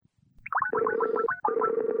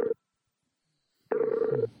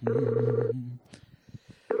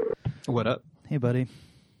What up? Hey, buddy.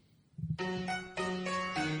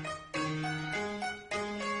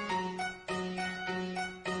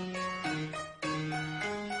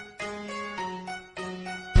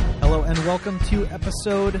 Hello and welcome to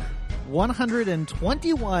episode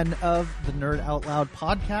 121 of the Nerd Out Loud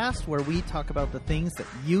podcast, where we talk about the things that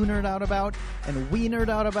you nerd out about and we nerd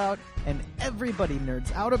out about and everybody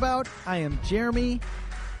nerds out about. I am Jeremy,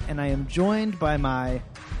 and I am joined by my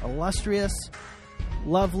illustrious,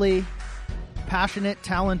 lovely, passionate,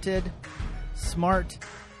 talented, smart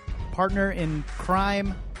partner in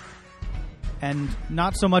crime and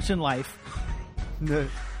not so much in life,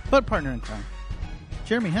 but partner in crime,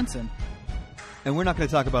 Jeremy Henson. And we're not going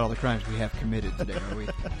to talk about all the crimes we have committed today, are we?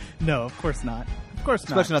 No, of course not. Of course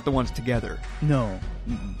not. Especially not the ones together. No.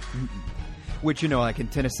 Which, you know, like in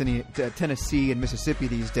Tennessee and Mississippi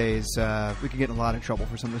these days, we could get in a lot of trouble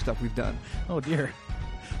for some of the stuff we've done. Oh, dear.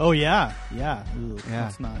 Oh, yeah. Yeah. Ooh, Yeah.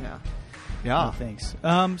 That's not. Yeah. No, thanks.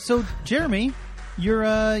 So, Jeremy,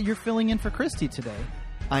 you're filling in for Christy today.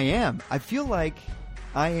 I am. I feel like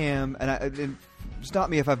I am, and stop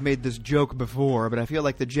me if I've made this joke before, but I feel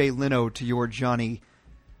like the Jay Leno to your Johnny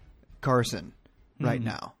Carson right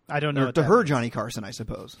now. I don't know Or what to that her means. Johnny Carson, I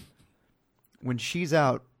suppose. When she's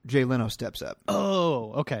out, Jay Leno steps up.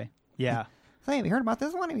 Oh, okay. Yeah. Hey, have you heard about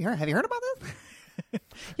this one? Have you heard about this?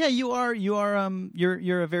 Yeah,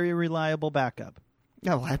 you're a very reliable backup.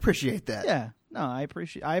 Oh, well, I appreciate that. Yeah. No, I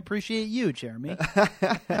appreciate you, Jeremy.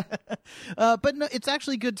 But no, it's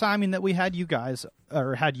actually good timing that we had you guys,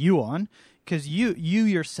 or had you on, because you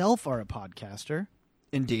yourself are a podcaster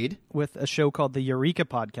Indeed. with a show called the Eureka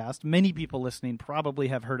Podcast. Many people listening probably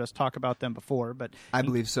have heard us talk about them before, but I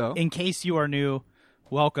believe so. in case you are new,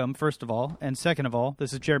 welcome, first of all. And second of all,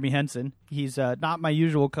 this is Jeremy Henson. He's not my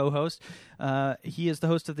usual co-host. He is the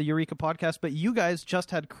host of the Eureka Podcast, but you guys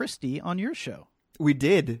just had Christy on your show. We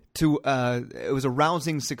did. It was a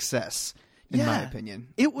rousing success, in my opinion.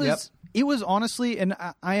 It was. Yep. It was honestly, and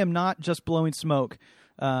I am not just blowing smoke.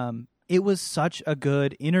 It was such a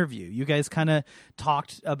good interview. You guys kind of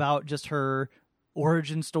talked about just her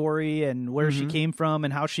origin story and where she came from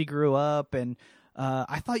and how she grew up, and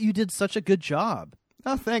I thought you did such a good job.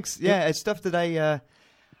 Oh, thanks. Yeah, it's stuff that I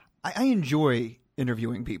enjoy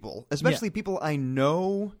interviewing people, especially people I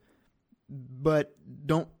know but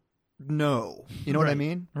don't know. You know what I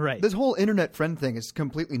mean? Right. This whole internet friend thing is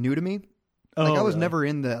completely new to me. Like, I was really? never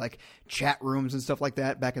in the chat rooms and stuff like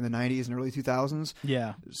that back in the 90s and early 2000s.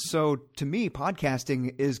 Yeah. So to me,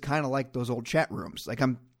 podcasting is kind of like those old chat rooms. Like,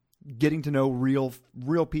 I'm getting to know real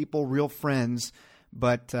people, real friends,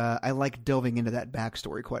 but I like delving into that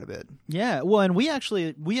backstory quite a bit. Yeah. Well, and we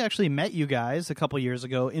actually met you guys a couple years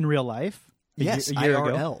ago in real life. Yes, a year IRL.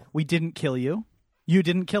 ago. We didn't kill you. You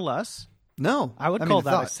didn't kill us. No. I would mean, call the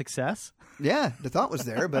that a thought. success. Yeah, the thought was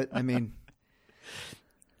there, but I mean...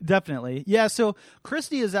 Definitely. Yeah, so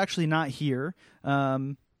Christy is actually not here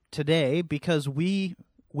today because me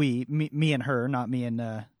and her, not me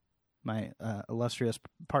and my illustrious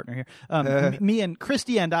partner here, me and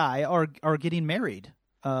Christy and I are getting married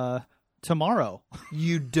tomorrow.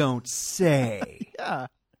 You don't say.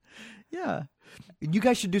 Yeah. You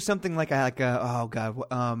guys should do something like a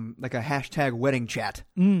hashtag wedding chat.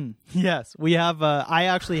 Yes, we have. I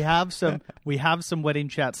actually have some. We have some wedding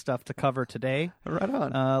chat stuff to cover today. Right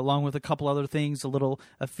on. Along with a couple other things,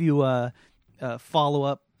 a few follow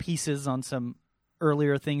up pieces on some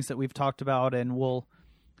earlier things that we've talked about, and we'll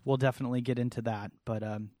definitely get into that. But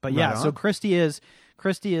yeah, so Christy is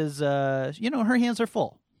her hands are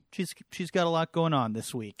full. She's got a lot going on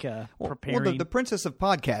this week. Preparing. Well, the princess of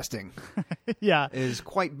podcasting yeah, is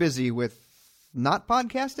quite busy with not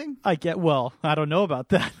podcasting. I don't know about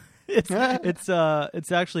that. It's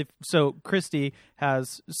actually, so Christy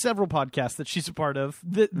has several podcasts that she's a part of,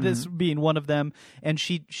 this being one of them, and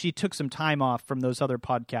she took some time off from those other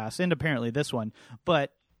podcasts, and apparently this one,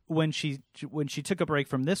 but when she took a break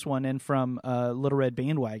from this one and from Little Red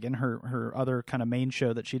Bandwagon, her other kind of main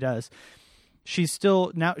show that she does, she's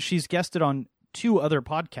guested on 2 other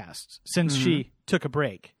podcasts since she took a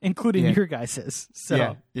break, including your guys's.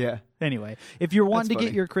 So yeah. Anyway, if you're wanting That's to get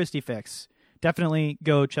funny. your Christy fix, definitely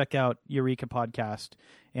go check out Eureka Podcast.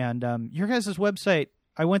 And your guys' website,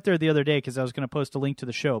 I went there the other day because I was going to post a link to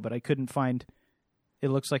the show, but I couldn't find. It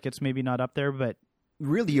looks like it's maybe not up there, but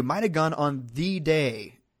Really, you might have gone on the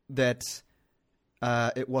day that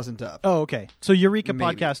it wasn't up. oh, okay. So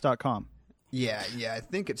eurekapodcast.com. Yeah, I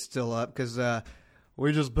think it's still up because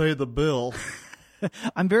we just paid the bill.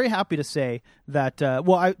 I'm very happy to say that. The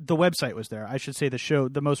website was there. I should say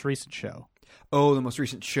the most recent show. Oh, the most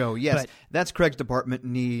recent show. Yes, But- that's Craig's department,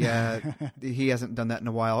 and he hasn't done that in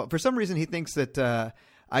a while. For some reason, he thinks that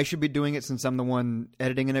I should be doing it since I'm the one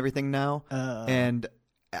editing and everything now, and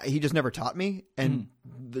he just never taught me. And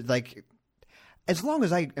like, as long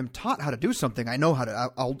as I am taught how to do something, I know how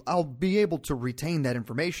to. I'll be able to retain that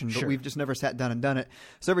information. But Sure. we've just never sat down and done it.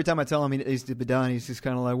 So every time I tell him it needs to be done, he's just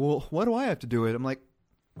kind of like, "Well, why do I have to do it?" I'm like,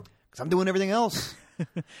 "Because I'm doing everything else."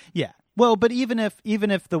 Yeah. Well, but even if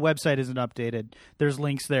the website isn't updated, there's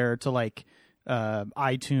links there to like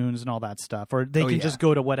iTunes and all that stuff, or they can just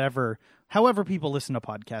go to however people listen to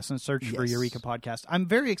podcasts and search for Yes. Eureka Podcast. I'm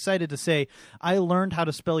very excited to say I learned how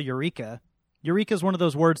to spell Eureka. Eureka is one of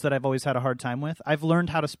those words that I've always had a hard time with. I've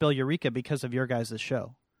learned how to spell Eureka because of your guys'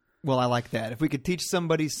 show. Well, I like that. If we could teach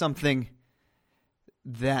somebody something,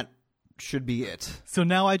 that should be it. So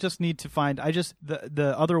now I just need to find.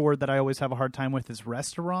 The other word that I always have a hard time with is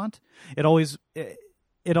restaurant. It always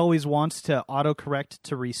wants to autocorrect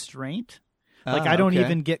to restraint. Like I don't okay.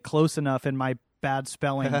 even get close enough in my bad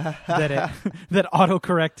spelling that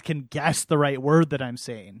autocorrect can guess the right word that I'm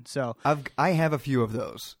saying. So I have a few of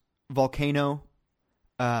those. Volcano,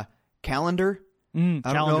 calendar. I don't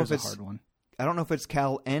know calendar's if a it's hard one. I don't know if it's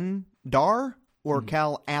calendar or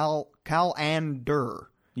calander.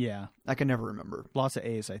 Yeah, I can never remember. lots of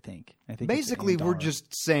A's. I think it's Basically, we're Andar.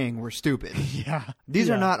 just saying we're stupid. yeah. These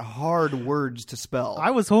Yeah. are not hard words to spell.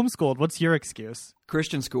 I was homeschooled. What's your excuse?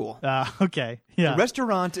 Christian school. Okay. Yeah.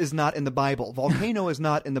 Restaurant is not in the Bible. Volcano is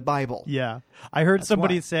not in the Bible. Yeah, I heard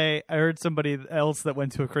somebody why. say. I heard somebody else that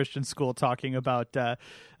went to a Christian school talking about a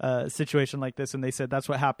situation like this, and they said that's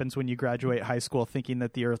what happens when you graduate high school thinking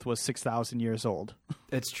that the Earth was 6,000 years old.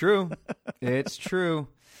 It's true. It's true.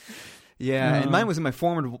 Yeah, and mine was in my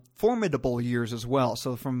formidable years as well.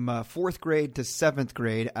 So from 4th grade to 7th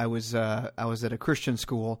grade, I was at a Christian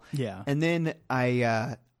school. Yeah. And then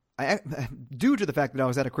I due to the fact that I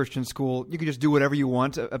was at a Christian school, you could just do whatever you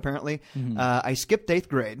want. Apparently, I skipped 8th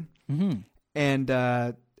grade, and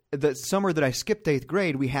the summer that I skipped 8th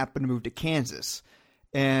grade, we happened to move to Kansas,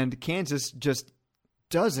 and Kansas just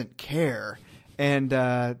doesn't care, and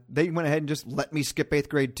they went ahead and just let me skip 8th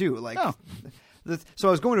grade too. Like. Oh. So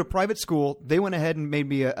I was going to a private school. They went ahead and made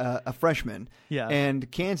me a freshman. Yeah.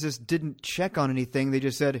 And Kansas didn't check on anything. They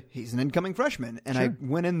just said, he's an incoming freshman. And I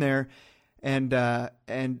went in there, and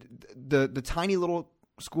the tiny little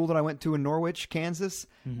school that I went to in Norwich, Kansas,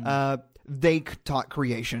 they taught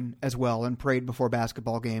creation as well and prayed before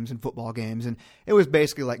basketball games and football games. And it was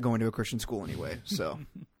basically like going to a Christian school anyway. So...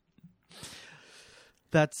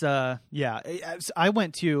 That's yeah. I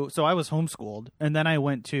went to I was homeschooled, and then I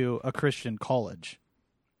went to a Christian college.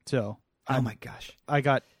 So oh my gosh.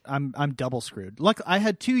 I'm double screwed. Look, I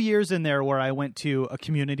had 2 years in there where I went to a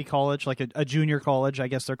community college, like a junior college, I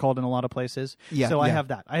guess they're called in a lot of places. Yeah, So I yeah. have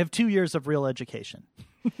that. I have 2 years of real education.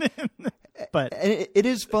 But And it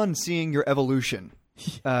is fun seeing your evolution,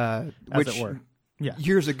 which it were. Yeah.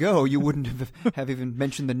 years ago you wouldn't have even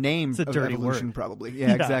mentioned the name a of dirty evolution, word. probably.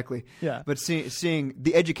 Yeah, exactly. Yeah. But seeing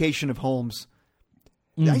the education of Holmes,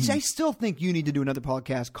 I still think you need to do another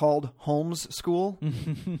podcast called Holmes School,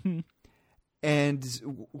 and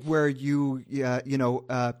where you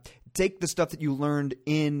take the stuff that you learned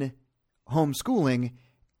in homeschooling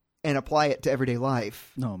and apply it to everyday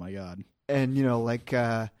life. oh my god. And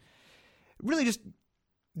really just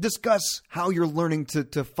discuss how you're learning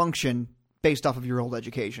to function based off of your old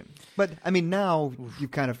education. But I mean, now you've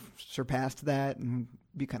kind of surpassed that, and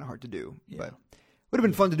it'd be kind of hard to do. Yeah. But would have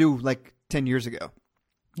been fun to do like 10 years ago.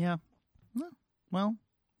 Yeah. Well,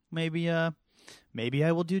 maybe I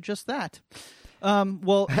will do just that.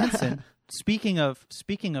 Well, Henson, speaking of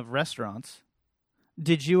restaurants,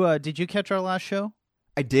 did you catch our last show?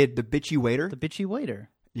 I did. The Bitchy Waiter. The Bitchy Waiter.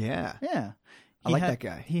 Yeah. Yeah. I like that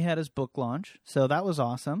guy. He had his book launch, so that was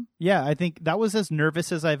awesome. Yeah, I think that was as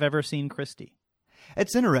nervous as I've ever seen Christy.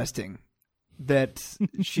 It's interesting that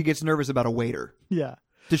she gets nervous about a waiter. Yeah.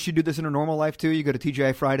 Does she do this in her normal life too? You go to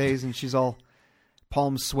TGI Fridays and she's all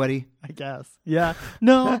palms sweaty. I guess. Yeah.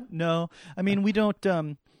 No. I mean, we don't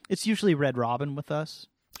it's usually Red Robin with us.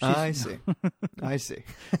 I see. I see.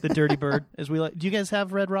 The Dirty Bird, as we like. Do you guys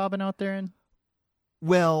have Red Robin out there in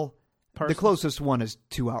Well, Parsons? the closest one is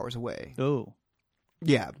 2 hours away. Oh.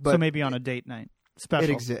 Yeah, but So maybe on a date night. Special.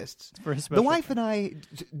 it exists. For a special The wife and I,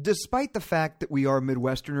 despite the fact that we are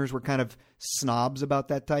Midwesterners, we're kind of snobs about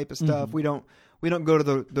that type of stuff. We don't go to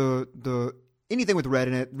the anything with red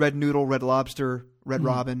in it. Red Noodle, Red Lobster, Red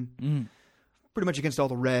Robin. Pretty much against all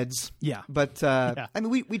the reds. Yeah. But I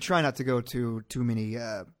mean, we try not to go to too many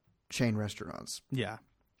chain restaurants. Yeah.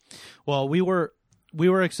 Well, we were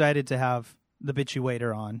excited to have the Bitchy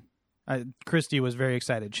Waiter on. Christy was very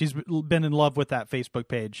excited. She's been in love with that Facebook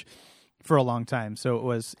page for a long time. So it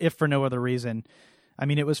was, if for no other reason, I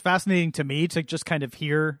mean, it was fascinating to me to just kind of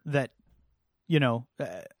hear that,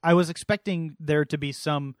 I was expecting there to be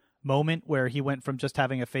some moment where he went from just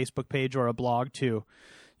having a Facebook page or a blog to,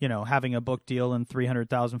 having a book deal and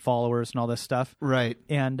 300,000 followers and all this stuff. Right.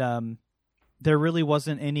 And there really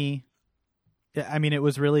wasn't any. I mean, it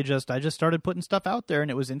was really just, I just started putting stuff out there, and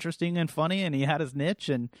it was interesting and funny, and he had his niche.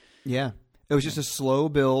 And yeah, it was just a slow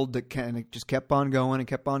build that kind of just kept on going and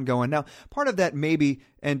kept on going. Now, part of that maybe,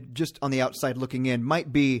 and just on the outside looking in,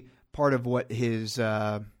 might be part of what his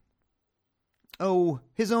own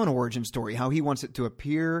origin story, how he wants it to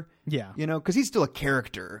appear. Yeah. Because he's still a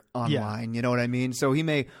character online, you know what I mean? So he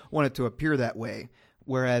may want it to appear that way.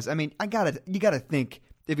 Whereas, I mean, you gotta think,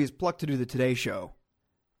 if he's plucked to do the Today Show,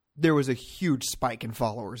 there was a huge spike in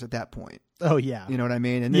followers at that point. Oh, yeah. You know what I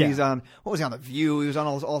mean? And then he's on, what was he on, The View? He was on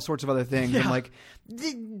all sorts of other things. Yeah. I'm like,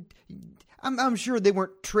 I'm sure they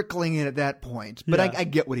weren't trickling in at that point, but I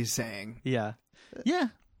get what he's saying. Yeah. Yeah.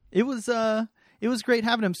 It was great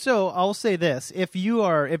having him. So I'll say this. If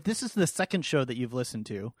this is the second show that you've listened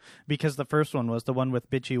to, because the first one was the one with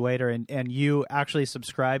Bitchy Waiter, and you actually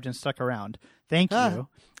subscribed and stuck around, thank you.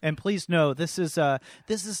 And please know, this is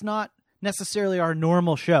not necessarily our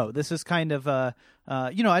normal show. This is kind of I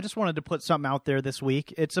just wanted to put something out there this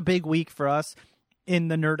week. It's a big week for us in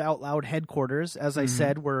the Nerd Out Loud headquarters. As I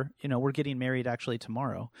said, we're getting married actually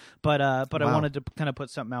tomorrow. But wow. I wanted to kind of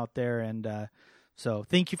put something out there, and so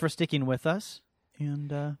thank you for sticking with us.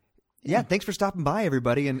 And yeah, thanks for stopping by,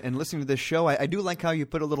 everybody, and listening to this show. I do like how you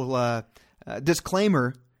put a little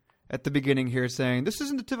disclaimer at the beginning here saying, this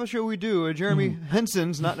isn't the type of show we do. Jeremy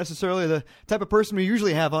Henson's not necessarily the type of person we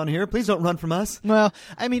usually have on here. Please don't run from us. Well,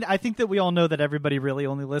 I mean, I think that we all know that everybody really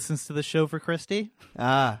only listens to the show for Christy.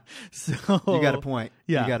 So you got a point.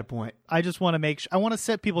 Yeah. You got a point. I just want to make sure, I want to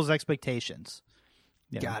set people's expectations.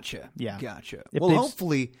 Gotcha. Yeah. Gotcha. Well,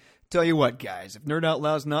 hopefully, tell you what, guys, if Nerd Out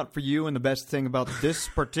Loud's not for you, and the best thing about this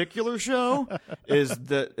particular show is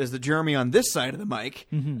the Jeremy on this side of the mic,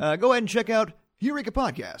 go ahead and check out Eureka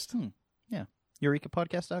Podcast. Yeah.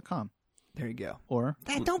 EurekaPodcast.com. There you go. Or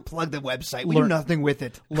don't plug the website. We do nothing with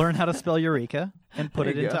it. Learn how to spell Eureka and put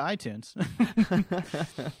it into iTunes.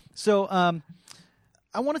 So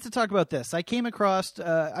I wanted to talk about this. I came across,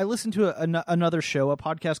 I listened to another show, a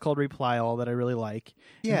podcast called Reply All that I really like.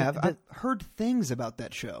 Yeah, I've heard things about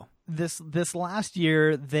that show. This last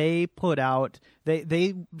year, they put out,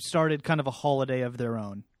 they started kind of a holiday of their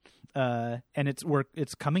own. And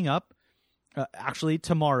it's coming up. Actually,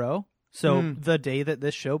 tomorrow, so the day that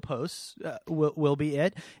this show posts will be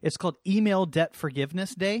it. It's called Email Debt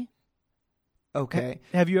Forgiveness Day. Okay.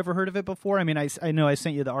 Have you ever heard of it before? I mean, I know I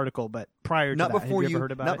sent you the article, but prior to that, have you ever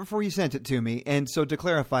heard about it? Not before you sent it to me. And so to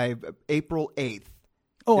clarify, April 8th.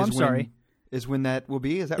 Oh, I'm sorry. Is when that will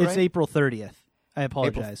be? Is that right? It's April 30th. I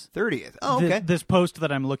apologize. April 30th. Oh, okay. This post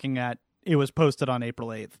that I'm looking at, it was posted on April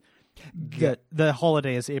 8th. The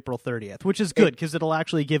holiday is April 30th, which is good because it'll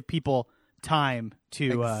actually give people time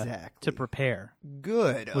to prepare.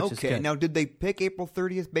 Good. Okay. Now, did they pick April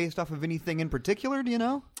 30th based off of anything in particular? Do you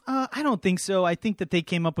know? I don't think so. I think that they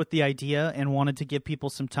came up with the idea and wanted to give people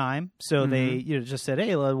some time, so they just said,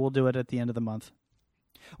 "Hey, we'll do it at the end of the month."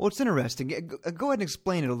 Well, it's interesting. Go ahead and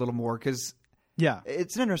explain it a little more, because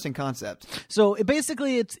it's an interesting concept. So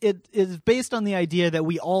basically, it is based on the idea that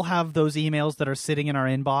we all have those emails that are sitting in our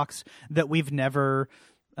inbox that we've never.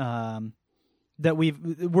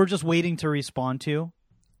 We're just waiting to respond to,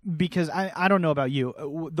 because I don't know about you.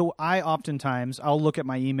 I oftentimes I'll look at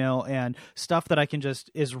my email and stuff that I can just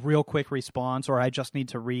is real quick response, or I just need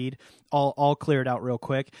to read. I'll clear it out real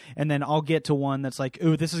quick, and then I'll get to one that's like,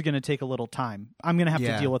 ooh, this is going to take a little time. I'm going to have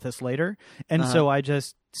to deal with this later, and so I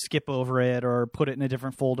just skip over it or put it in a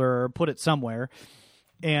different folder or put it somewhere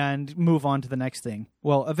and move on to the next thing.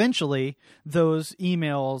 Well, eventually, those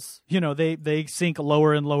emails, they sink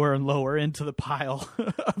lower and lower and lower into the pile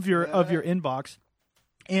of your inbox.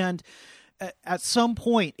 And at some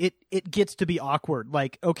point, it gets to be awkward.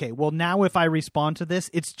 Like, okay, well, now if I respond to this,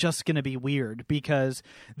 it's just going to be weird, because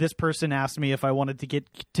this person asked me if I wanted to get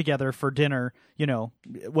together for dinner,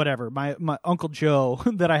 whatever. My Uncle Joe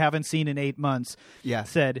that I haven't seen in 8 months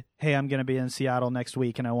said, hey, I'm going to be in Seattle next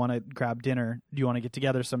week and I want to grab dinner. Do you want to get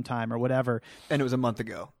together sometime or whatever? And it was a month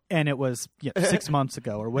ago. And it was 6 months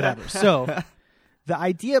ago or whatever. So the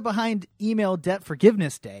idea behind Email Debt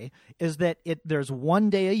Forgiveness Day is that there's one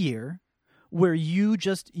day a year where you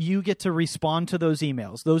get to respond to those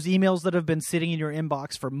emails that have been sitting in your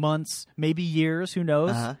inbox for months, maybe years, who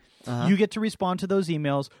knows? You get to respond to those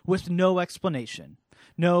emails with no explanation.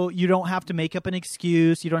 No, you don't have to make up an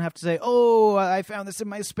excuse. You don't have to say, "Oh, I found this in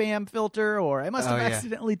my spam filter," or "I must have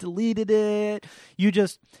accidentally deleted it." You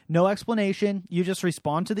just no explanation. You just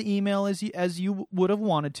respond to the email as you would have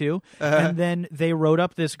wanted to, and then they wrote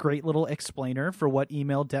up this great little explainer for what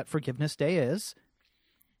Email Debt Forgiveness Day is.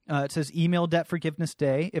 It says Email Debt Forgiveness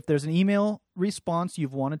Day. If there's an email response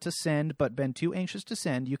you've wanted to send but been too anxious to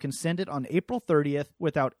send, you can send it on April 30th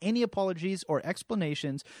without any apologies or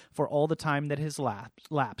explanations for all the time that has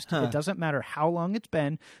lapsed. It doesn't matter how long it's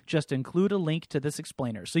been. Just include a link to this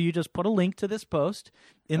explainer. So you just put a link to this post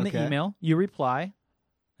in the email, you reply,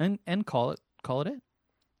 and call it.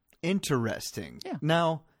 Interesting. Yeah.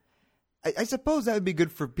 Now, I suppose that would be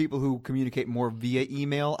good for people who communicate more via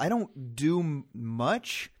email. I don't do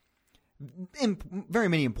much, very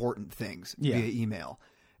many important things via email.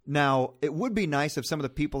 Now, it would be nice if some of the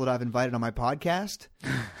people that I've invited on my podcast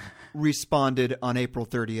responded on April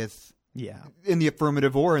 30th. Yeah. In the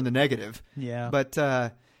affirmative or in the negative. Yeah. But,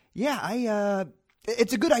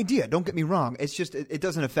 it's a good idea. Don't get me wrong. It's just, it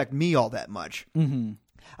doesn't affect me all that much. Mm-hmm.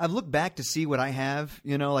 I've looked back to see what I have,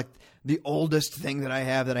 like the oldest thing that I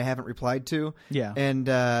have that I haven't replied to. Yeah.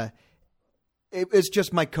 And it's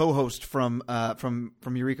just my co-host from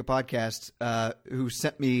Eureka Podcast who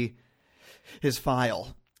sent me his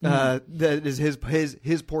file. That is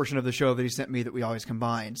his portion of the show that he sent me that we always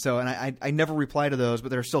combine. So, and I never reply to those,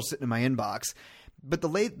 but they're still sitting in my inbox. But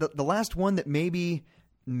the last one that maybe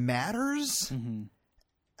matters. Mm-hmm.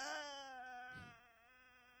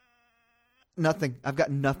 Nothing. I've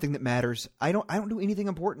got nothing that matters. I don't do anything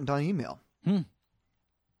important on email.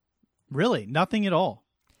 Really? Nothing at all?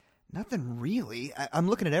 Nothing really. I'm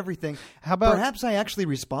looking at everything. How about perhaps I actually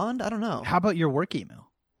respond? I don't know. How about your work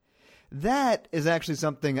email? That is actually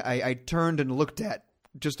something I turned and looked at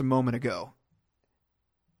just a moment ago.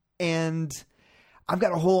 And I've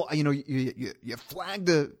got a whole, you flag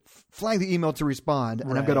the email to respond,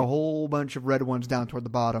 and I've got a whole bunch of red ones down toward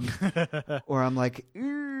the bottom where I'm like,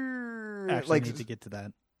 actually need to get to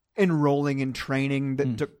that. Enrolling in training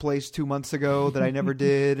that took place 2 months ago that I never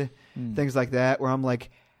did. Things like that where I'm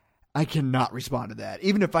like, I cannot respond to that.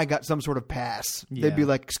 Even if I got some sort of pass, they'd be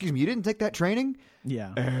like, excuse me, you didn't take that training?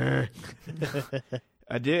 Yeah.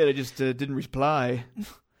 I did. I just didn't reply.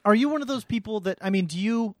 Are you one of those people that, do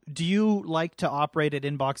you like to operate at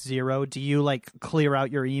inbox zero? Do you clear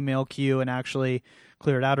out your email queue and actually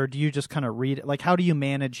clear it out? Or do you just kind of read it? How do you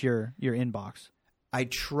manage your inbox? I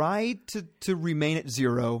try to remain at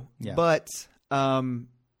zero, but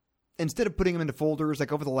instead of putting them into folders,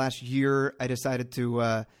 over the last year, I decided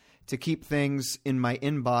to keep things in my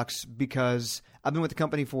inbox because I've been with the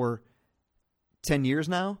company for 10 years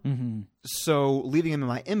now. Mm-hmm. So leaving them in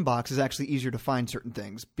my inbox is actually easier to find certain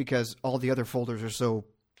things because all the other folders are so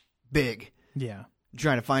big. Yeah.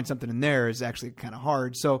 Trying to find something in there is actually kind of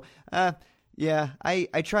hard. So, I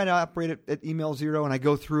try to operate at email zero, and I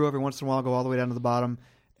go through every once in a while, go all the way down to the bottom,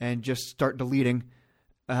 and just start deleting,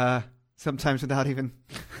 sometimes without even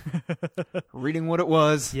reading what it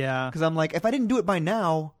was. Yeah. Because I'm like, if I didn't do it by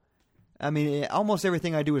now, almost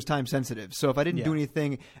everything I do is time sensitive. So if I didn't do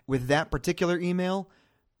anything with that particular email,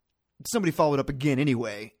 somebody followed up again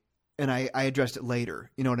anyway, and I addressed it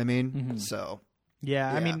later. You know what I mean? Mm-hmm. So...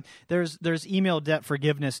 Yeah, there's Email Debt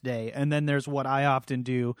Forgiveness Day, and then there's what I often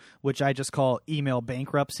do, which I just call email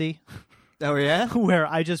bankruptcy. Oh, yeah? Where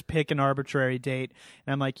I just pick an arbitrary date,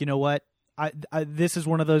 and I'm like, you know what? This is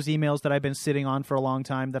one of those emails that I've been sitting on for a long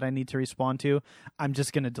time that I need to respond to. I'm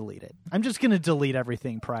just going to delete it. I'm just going to delete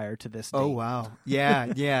everything prior to this date. Oh, wow.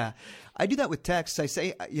 Yeah, yeah. I do that with texts. I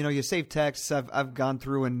say, you save texts. I've gone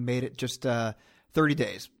through and made it just 30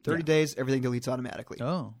 days. 30 days, everything deletes automatically.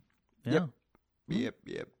 Oh, yeah.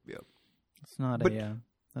 Yep. It's not that's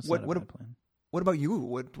not a bad plan. What about you?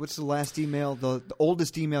 What's the last email, the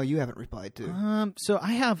oldest email you haven't replied to? So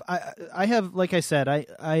I have, like I said,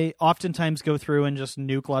 I oftentimes go through and just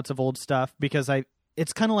nuke lots of old stuff because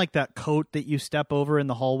it's kind of like that coat that you step over in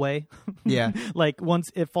the hallway. Yeah.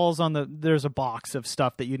 Once it falls on there's a box of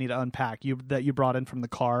stuff that you need to unpack that you brought in from the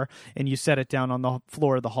car, and you set it down on the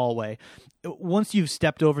floor of the hallway. Once you've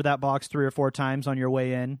stepped over that box 3 or 4 times on your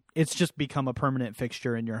way in, it's just become a permanent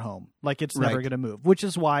fixture in your home. It's never going to move, which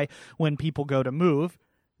is why when people go to move,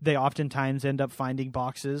 they oftentimes end up finding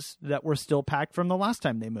boxes that were still packed from the last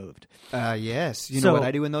time they moved. Yes. You know what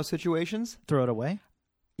I do in those situations? Throw it away.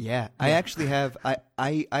 Yeah, I actually have.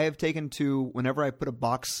 I have taken to whenever I put a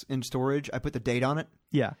box in storage, I put the date on it.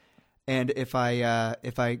 Yeah, and if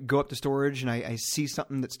I go up to storage and I see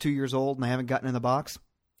something that's 2 years old and I haven't gotten in the box,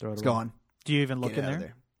 it's gone. Do you even look in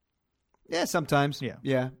there? Yeah, sometimes.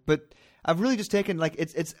 Yeah. But I've really just taken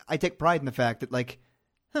it's. I take pride in the fact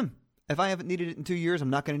that If I haven't needed it in 2 years, I'm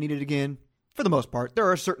not going to need it again. For the most part,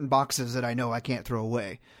 there are certain boxes that I know I can't throw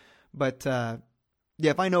away. But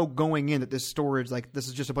if I know going in that this storage, like this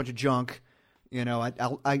is just a bunch of junk,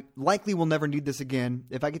 I likely will never need this again.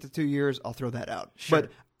 If I get to 2 years, I'll throw that out. Sure.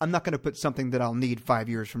 But I'm not going to put something that I'll need 5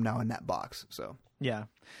 years from now in that box. So yeah.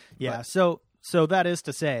 So that is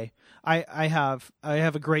to say, I have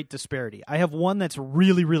a great disparity. I have one that's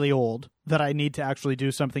really, really old that I need to actually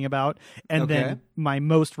do something about, and then my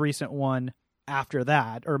most recent one after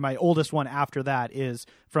that, or my oldest one after that, is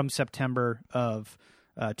from September of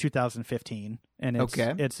 2015, and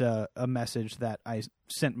it's a message that I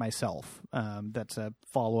sent myself. That's a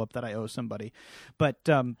follow up that I owe somebody, but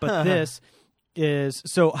this is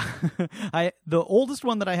so. The oldest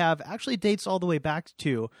one that I have actually dates all the way back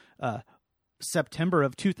to September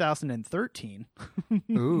of 2013.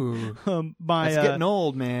 Ooh, that's getting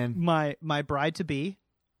old, man. My bride to be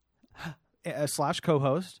 /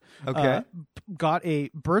 co-host got a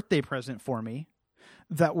birthday present for me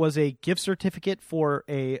that was a gift certificate for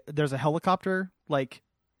there's a helicopter like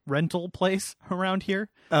rental place around here.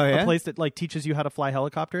 Oh yeah, a place that like teaches you how to fly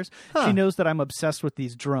helicopters. She knows that I'm obsessed with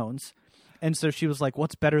these drones, and so she was like,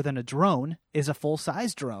 what's better than a drone is a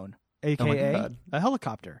full-size drone, aka a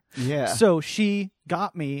helicopter. Yeah. So she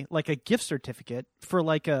got me like a gift certificate for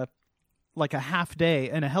like a half day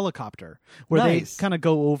in a helicopter where they kind of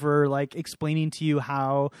go over like explaining to you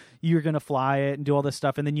how you're going to fly it and do all this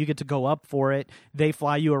stuff. And then you get to go up for it. They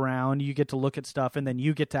fly you around. You get to look at stuff, and then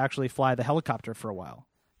you get to actually fly the helicopter for a while.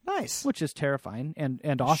 Nice. Which is terrifying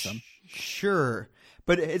and awesome. Sure.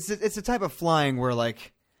 But it's a type of flying where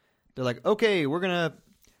like, they're like, okay,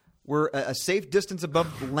 we're a safe distance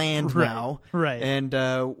above land now. Right. And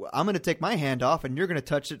I'm going to take my hand off, and you're going to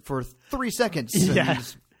touch it for 3 seconds.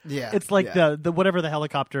 Yeah. It's like the whatever the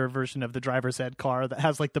helicopter version of the driver's ed car that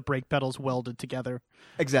has like the brake pedals welded together.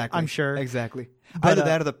 Exactly. I'm sure. Exactly. Either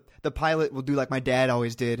that or the pilot will do like my dad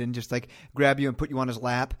always did and just like grab you and put you on his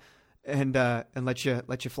lap and let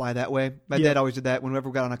you fly that way. My dad always did that whenever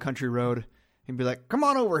we got on a country road. He'd be like, "Come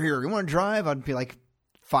on over here. You want to drive?" I'd be like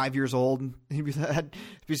 5 years old, and he'd be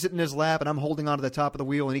sitting in his lap, and I'm holding onto the top of the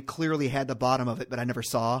wheel, and he clearly had the bottom of it, but I never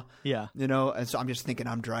saw. Yeah. And so I'm just thinking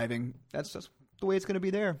I'm driving. That's just the way it's going to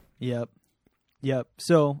be there. Yep.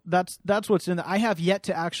 So that's what's in there. I have yet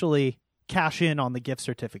to actually cash in on the gift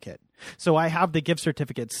certificate. So I have the gift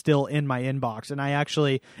certificate still in my inbox, and I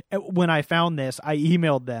actually, when I found this, I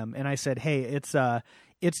emailed them and I said, "Hey, it's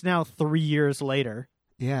now 3 years later.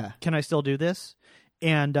 Yeah. Can I still do this?"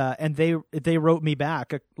 And they wrote me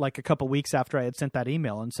back like a couple weeks after I had sent that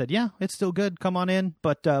email and said, "Yeah, it's still good. Come on in,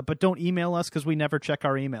 but don't email us because we never check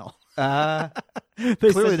our email."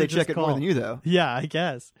 Clearly they check it more than you, though. Yeah, I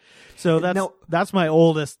guess. So that's my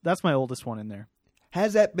oldest one in there.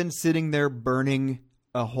 Has that been sitting there burning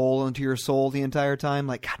a hole into your soul the entire time?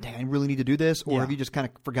 Like, God dang, I really need to do this? Or have you just kind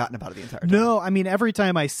of forgotten about it the entire time? No, I mean, every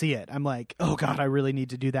time I see it, I'm like, oh God, I really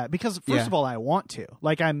need to do that. Because first of all, I want to.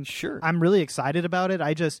 Like, I'm really excited about it.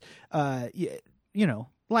 I just,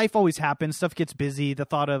 life always happens. Stuff gets busy. The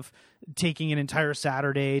thought of taking an entire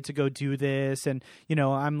Saturday to go do this. And,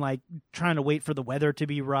 I'm like trying to wait for the weather to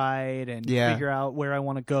be right and figure out where I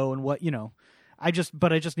want to go and what, I just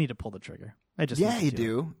need to pull the trigger. You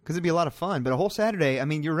do, because it'd be a lot of fun. But a whole Saturday, I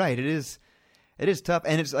mean, you're right. It is tough,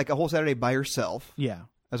 and it's like a whole Saturday by yourself. Yeah,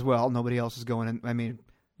 as well. Nobody else is going. I mean,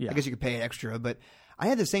 I guess you could pay it extra, but I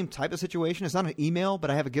had the same type of situation. It's not an email,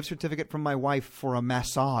 but I have a gift certificate from my wife for a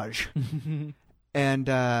massage. And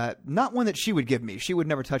not one that she would give me. She would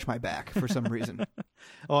never touch my back for some reason.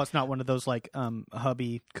 Oh, it's not one of those like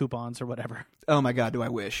hubby coupons or whatever. Oh my God, do I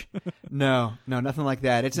wish? No, nothing like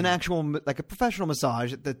that. It's an actual, like a professional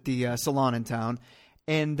massage at the salon in town.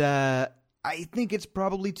 And I think it's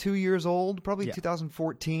probably 2 years old, probably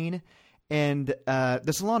 2014. And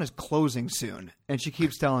the salon is closing soon. And she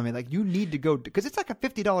keeps telling me, like, you need to go, because it's like a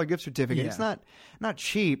 $50 gift certificate. It's not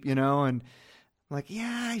cheap, and I'm like,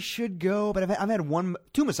 yeah, I should go, but I've had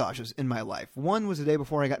two massages in my life. One was the day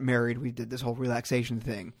before I got married. We did this whole relaxation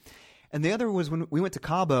thing, and the other was when we went to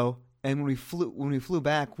Cabo, and when we flew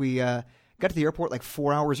back, we got to the airport like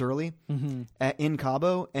 4 hours early in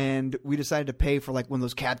Cabo, and we decided to pay for like one of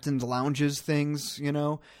those captain's lounges things,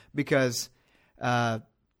 because the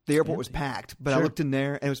airport was packed. But I looked in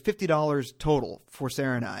there, and it was $50 total for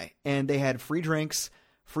Sarah and I, and they had free drinks,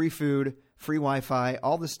 free food, free Wi-Fi,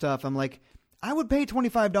 all this stuff. I'm like, I would pay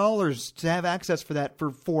 $25 to have access for that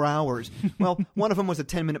for 4 hours. Well, one of them was a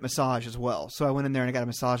 10-minute massage as well. So I went in there and I got a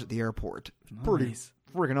massage at the airport. Pretty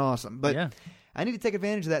freaking awesome. But I need to take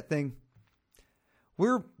advantage of that thing.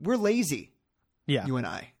 We're lazy. Yeah. You and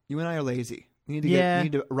I are lazy. You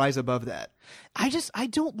need to rise above that. I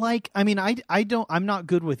don't like, I mean, I'm not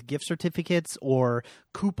good with gift certificates or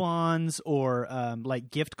coupons or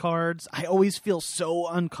like gift cards. I always feel so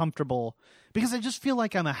uncomfortable because I just feel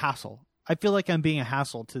like I'm a hassle. I feel like I'm being a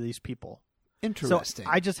hassle to these people. Interesting.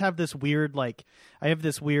 So I just have this weird,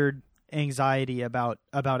 anxiety about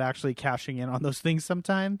actually cashing in on those things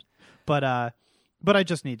sometimes. But I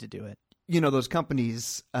just need to do it. You know, those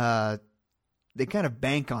companies, they kind of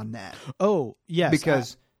bank on that. Oh, yes.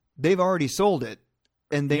 Because they've already sold it,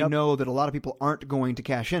 and they know that a lot of people aren't going to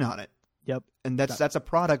cash in on it. Yep. And that's a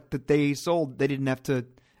product that they sold. They didn't have to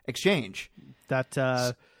exchange.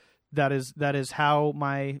 That is how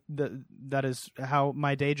my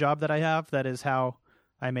day job that I have, that is how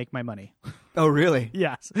I make my money. Oh, really?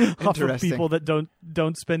 Yes. Off of people that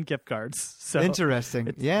don't spend gift cards. So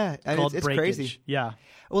interesting. Yeah. It's crazy. Yeah.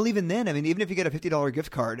 Well, even then, I mean, even if you get a $50 gift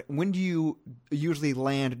card, when do you usually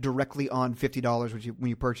land directly on $50 when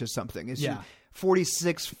you purchase something? It's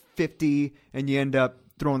 $46.50, and you end up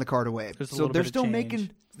throwing the card away. So they're still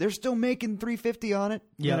making $3.50 on it.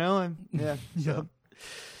 Yep. You know? Yeah. Yep.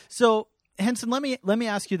 So, Henson, let me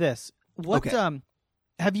ask you this: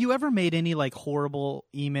 have you ever made any like horrible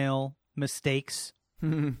email mistakes?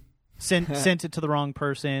 Sent it to the wrong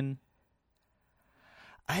person?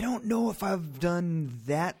 I don't know if I've done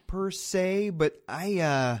that per se, but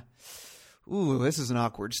this is an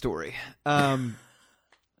awkward story.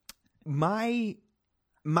 My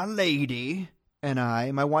lady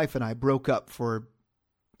and my wife and I broke up for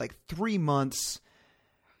like 3 months,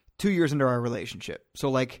 2 years into our relationship. So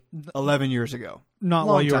like 11 years ago. Not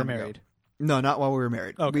while you were married. No, not while we were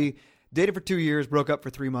married. Okay. We dated for 2 years, broke up for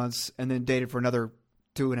 3 months, and then dated for another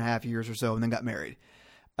 2.5 years or so, and then got married.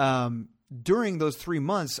 During those 3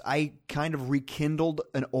 months, I kind of rekindled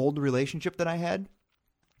an old relationship that I had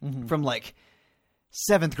from like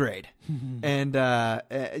 7th grade. And,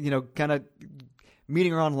 kind of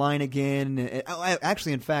meeting her online again.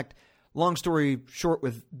 Actually, in fact, long story short,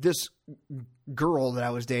 with this girl that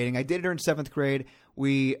I was dating, I dated her in 7th grade.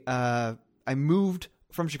 I moved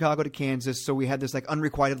from Chicago to Kansas, so we had this like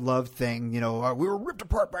unrequited love thing. You know, we were ripped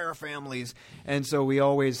apart by our families, and so we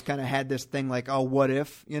always kind of had this thing like, oh, what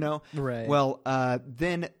if, you know? Right. Well,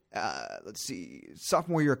 then let's see,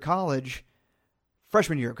 freshman year of college,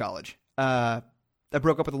 I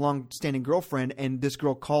broke up with a long-standing girlfriend, and this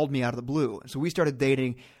girl called me out of the blue. So we started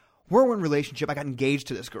dating. Whirlwind relationship. I got engaged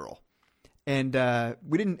to this girl, and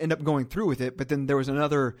we didn't end up going through with it. But then there was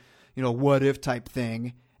another, what if type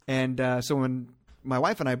thing, and so when my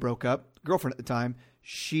wife and I broke up, girlfriend at the time,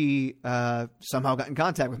 she somehow got in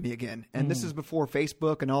contact with me again. And this is before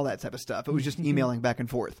Facebook and all that type of stuff. It was just emailing back and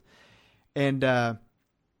forth. And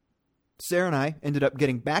Sarah and I ended up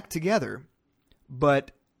getting back together,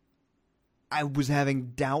 but I was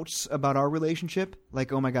having doubts about our relationship.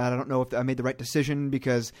 Like, oh my God, I don't know if I made the right decision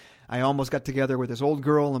because I almost got together with this old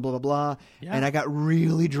girl and blah, blah, blah. Yeah. And I got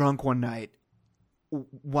really drunk one night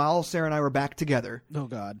while Sarah and I were back together. Oh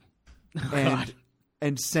God.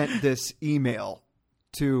 And sent this email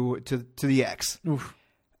to the ex. Oof.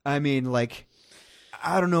 I mean, like,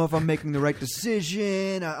 I don't know if I'm making the right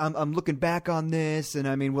decision. I'm looking back on this, and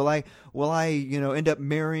I mean, will I end up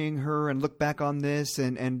marrying her and look back on this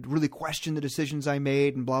and really question the decisions I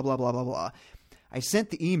made and blah blah blah blah blah. I sent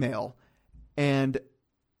the email and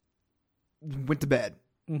went to bed.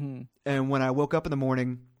 Mm-hmm. And when I woke up in the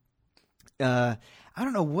morning, I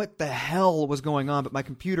don't know what the hell was going on, but my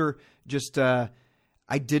computer just I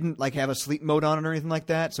didn't like have a sleep mode on it or anything like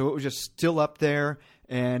that, so it was just still up there.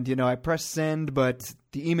 And, I pressed send, but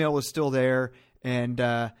the email was still there. And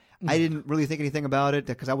I didn't really think anything about it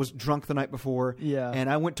because I was drunk the night before. Yeah. And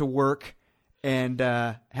I went to work, and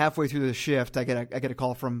halfway through the shift, I get a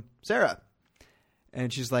call from Sarah.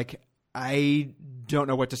 And she's like, I don't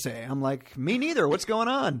know what to say. I'm like, me neither. What's going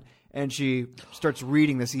on? And she starts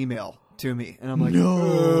reading this email to me. And I'm like,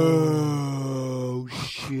 no,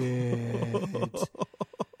 shit.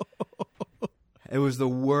 It was the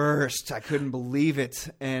worst. I couldn't believe it.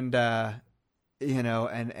 And, and at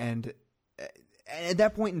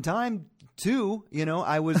that point in time too,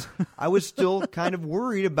 I was still kind of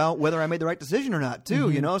worried about whether I made the right decision or not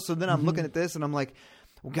too, So then I'm looking at this and I'm like,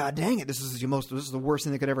 well, God dang it. This is the worst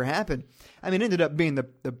thing that could ever happen. I mean, it ended up being the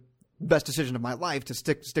best decision of my life to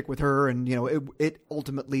stick with her. And, it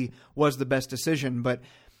ultimately was the best decision, but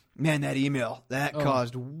man, that email that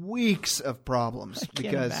caused weeks of problems. I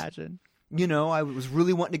can't imagine. I was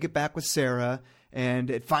really wanting to get back with Sarah, and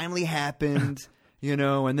it finally happened,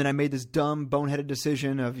 and then I made this dumb, boneheaded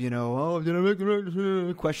decision of, did I make the right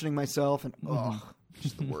decision? Questioning myself, and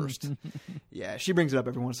She's the worst. Yeah, she brings it up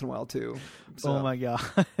every once in a while too. So, Oh my God.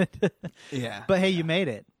 yeah. But hey, you made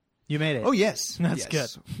it. You made it. Oh yes, That's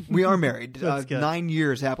yes. We are married. That's good. 9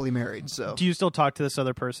 years happily married. So Do you still talk to this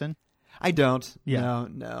other person? I don't. Yeah.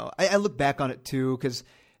 No. I look back on it too because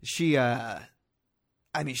she.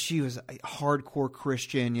 She was a hardcore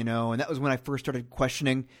Christian, and that was when I first started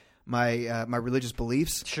questioning my religious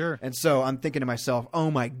beliefs. Sure. And so I'm thinking to myself,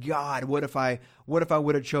 oh my God, what if I would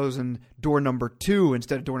have chosen door number 2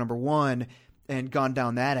 instead of door number 1 and gone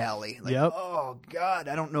down that alley? Like, Yep. Oh God,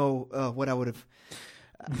 I don't know what I would have.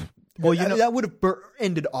 Well, that would have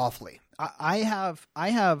ended awfully. I have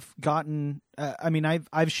gotten.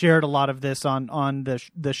 I've shared a lot of this on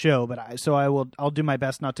the show, but I'll do my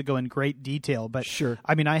best not to go in great detail. But Sure.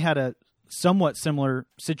 I had a somewhat similar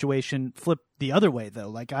situation flip the other way though.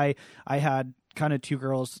 Like I had kind of 2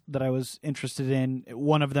 girls that I was interested in.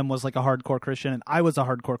 One of them was like a hardcore Christian, and I was a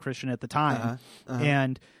hardcore Christian at the time,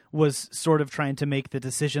 and was sort of trying to make the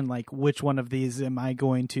decision like which one of these am I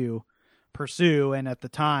going to pursue. And at the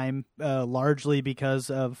time, largely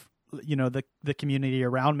because of the community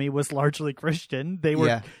around me was largely Christian. They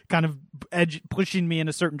were kind of pushing me in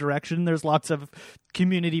a certain direction. There's lots of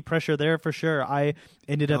community pressure there for sure. I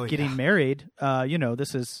ended up getting married.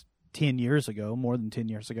 This is 10 years ago, more than 10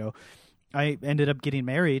 years ago. I ended up getting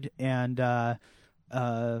married, and we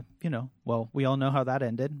all know how that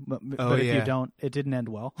ended. But if you don't, it didn't end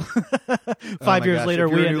well. 5 years later,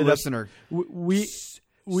 if you're we a ended new up. listener. We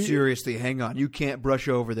Seriously, hang on. You can't brush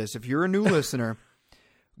over this. If you're a new listener,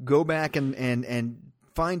 go back and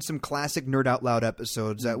find some classic Nerd Out Loud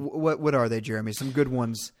episodes. What are they, Jeremy? Some good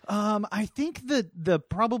ones. I think the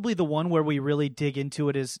probably the one where we really dig into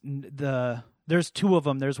it is there's 2 of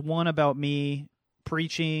them. There's one about me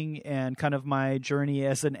preaching and kind of my journey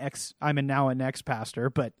as I'm now an ex-pastor,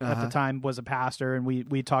 but at the time was a pastor, and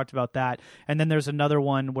we talked about that. And then there's another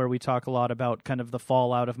one where we talk a lot about kind of the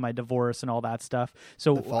fallout of my divorce and all that stuff.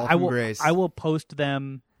 So I will post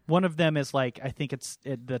them. One of them is like, I think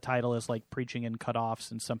the title is like Preaching in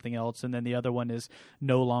Cutoffs and something else, and then the other one is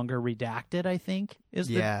No Longer Redacted, I think is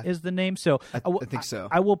the name. So I think so.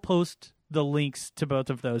 I will post the links to both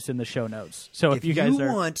of those in the show notes. So if you guys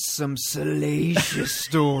want some salacious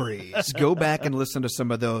stories, go back and listen to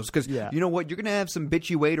some of those, because you know what, you're going to have some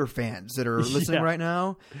bitchy waiter fans that are listening right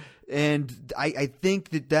now, and I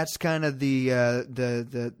think that's kind of the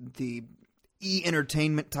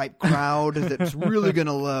e-entertainment type crowd that's really going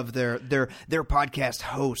to love their podcast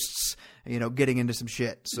hosts, getting into some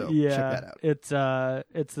shit. So check that out.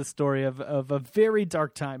 It's the story of a very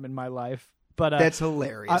dark time in my life. But that's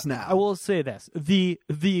hilarious. I will say this: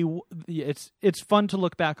 it's fun to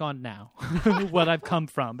look back on now, what I've come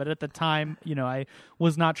from. But at the time, I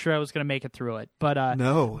was not sure I was going to make it through it. But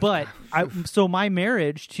no. But so my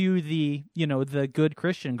marriage to the good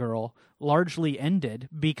Christian girl largely ended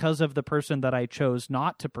because of the person that I chose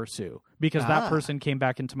not to pursue, because that person came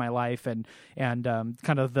back into my life, and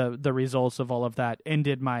kind of the results of all of that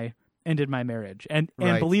ended my marriage. And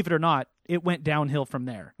believe it or not, it went downhill from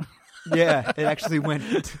there. Yeah, it actually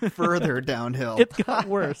went further downhill. It got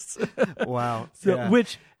worse. Wow. So,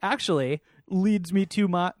 which actually leads me to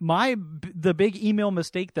the big email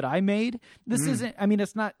mistake that I made. This isn't,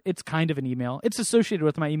 it's not, it's kind of an email. It's associated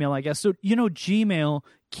with my email, I guess. So, Gmail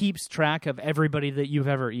keeps track of everybody that you've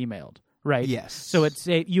ever emailed, right? Yes. So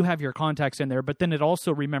you have your contacts in there, but then it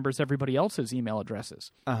also remembers everybody else's email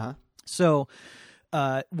addresses. So,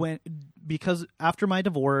 because after my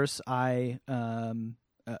divorce, I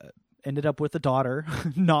ended up with a daughter,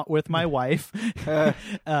 not with my wife.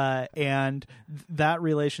 And that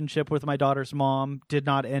relationship with my daughter's mom did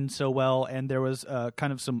not end so well. And there was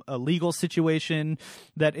kind of a legal situation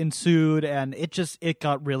that ensued, and it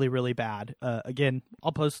got really, really bad. Again,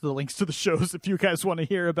 I'll post the links to the shows if you guys want to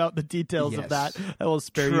hear about the details of that. I will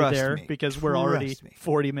spare you there because we're already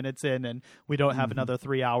 40 minutes in and we don't have another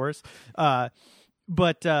 3 hours.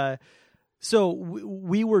 So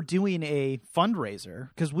we were doing a fundraiser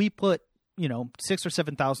because we put, $6,000 or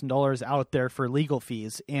 $7,000 out there for legal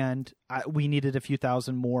fees, and we needed a few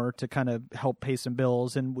thousand more to kind of help pay some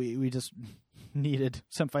bills, and we just needed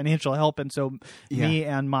some financial help. And so me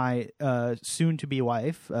and my soon-to-be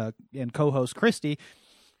wife and co-host Christy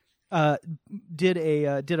did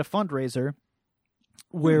a fundraiser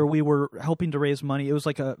where we were helping to raise money. It was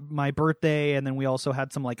like my birthday, and then we also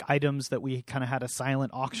had some like items that we kind of had a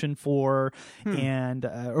silent auction for, and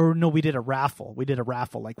we did a raffle.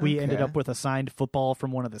 Like we ended up with a signed football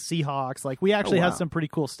from one of the Seahawks. Like we actually had some pretty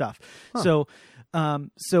cool stuff. So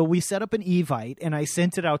we set up an Evite, and I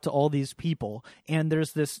sent it out to all these people. And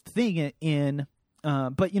there's this thing in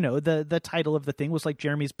But the title of the thing was like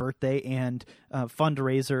Jeremy's birthday and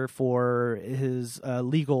fundraiser for his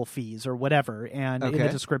legal fees or whatever. And in the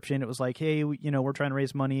description, it was like, hey, we're trying to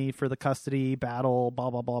raise money for the custody battle, blah,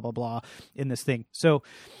 blah, blah, blah, blah, in this thing. So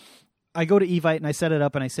I go to Evite and I set it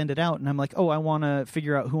up and I send it out and I'm like, oh, I want to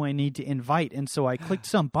figure out who I need to invite. And so I clicked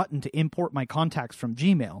some button to import my contacts from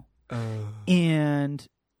Gmail. And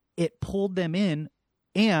it pulled them in.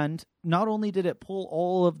 And not only did it pull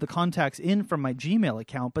all of the contacts in from my Gmail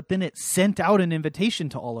account, but then it sent out an invitation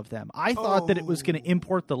to all of them. I thought that it was going to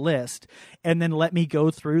import the list and then let me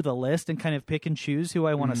go through the list and kind of pick and choose who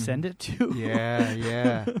I want to send it to.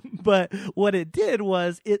 Yeah. But what it did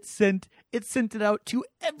was it sent it out to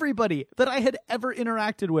everybody that I had ever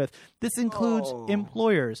interacted with. This includes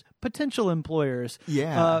employers, potential employers,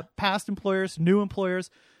 past employers, new employers.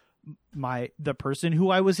 The person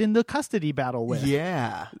who I was in the custody battle with.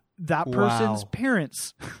 Yeah. That person's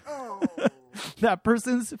parents. That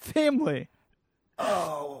person's family.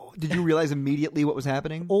 Oh. Did you realize immediately what was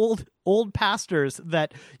happening? Old pastors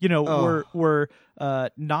that, were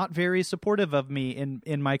not very supportive of me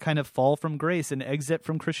in my kind of fall from grace and exit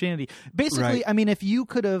from Christianity. Basically, Right. I mean,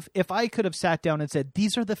 if I could have sat down and said,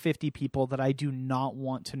 these are the 50 people that I do not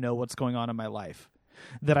want to know what's going on in my life.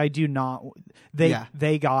 That I do not.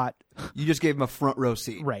 They got. You just gave them a front row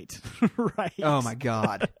seat. Right. Right. Oh my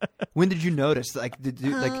God. When did you notice? Did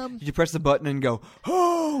you press the button and go,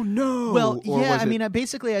 oh no? Well, or yeah. was I it... mean,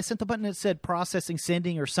 basically, I sent the button that said processing,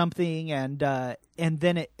 sending, or something, and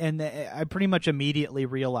then I pretty much immediately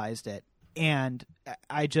realized it. And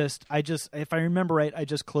I just, if I remember right, I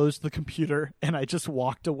just closed the computer and I just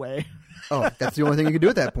walked away. Oh, that's the only thing you could do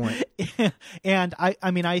at that point. And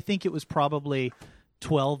I think it was probably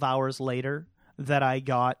 12 hours later that I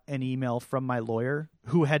got an email from my lawyer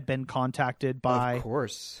who had been contacted by, of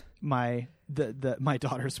course, my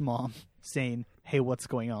daughter's mom saying, hey, what's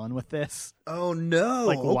going on with this? Oh no.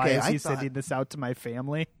 Like, why is he sending this out to my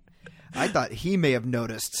family? I thought he may have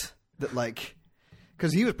noticed that,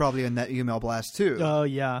 because he was probably in that email blast too. Oh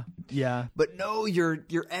yeah. But no,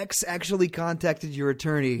 your ex actually contacted your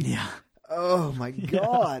attorney. Yeah. Oh my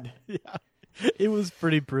God. Yeah. It was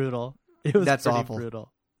pretty brutal. That's pretty awful.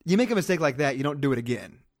 Brutal. You make a mistake like that, you don't do it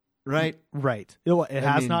again, right? Right. It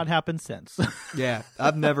has not happened since. Yeah,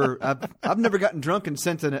 I've never gotten drunk and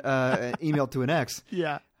sent an email to an ex.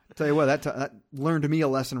 Yeah. I'll tell you what, that learned me a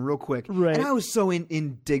lesson real quick. Right. And I was so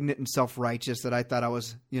indignant and self-righteous that I thought I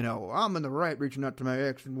was, I'm in the right, reaching out to my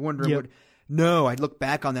ex and wondering what. No, I look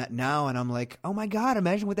back on that now and I'm like, oh my God,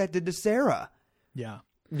 imagine what that did to Sarah. Yeah.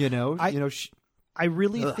 I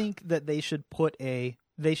really think that they should put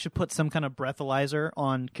some kind of breathalyzer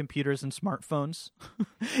on computers and smartphones.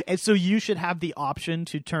 And so you should have the option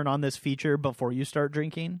to turn on this feature before you start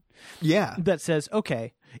drinking. Yeah. That says,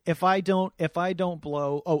 okay, if I don't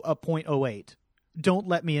blow a 0.08, don't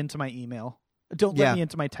let me into my email. Don't let me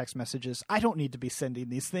into my text messages. I don't need to be sending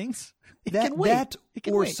these things. It can wait.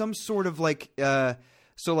 Some sort of your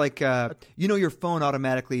phone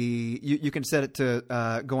automatically, you can set it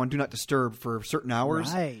to go on Do Not Disturb for certain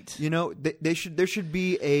hours. Right. There should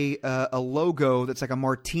be a logo that's like a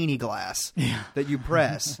martini glass that you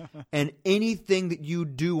press, and anything that you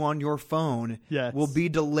do on your phone will be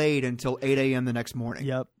delayed until 8 a.m. the next morning.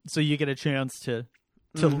 Yep. So you get a chance to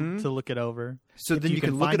look it over. So then you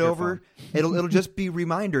can look it over. It'll just be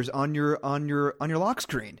reminders on your lock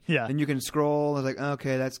screen. Yeah. And you can scroll. It's like,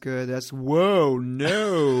 okay, that's good. Whoa,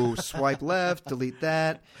 no. Swipe left, delete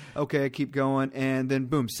that. Okay, keep going, and then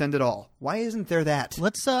boom, send it all. Why isn't there that?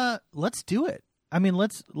 Let's do it. I mean,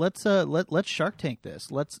 let's Shark Tank this.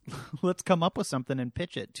 Let's come up with something and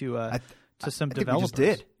pitch it to some developers. We just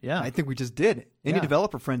did. Yeah, I think we just did. Any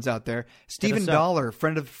developer friends out there? Stephen Dollar,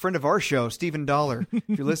 friend of our show, Stephen Dollar,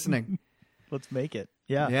 if you're listening. Let's make it.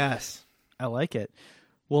 Yeah. Yes. I like it.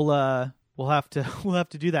 We'll have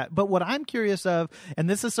to do that. But what I'm curious of, and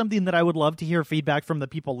this is something that I would love to hear feedback from the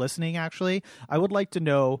people listening, actually, I would like to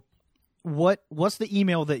know what's the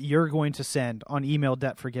email that you're going to send on Email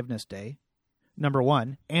Debt Forgiveness Day, number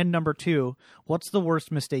one. And number two, what's the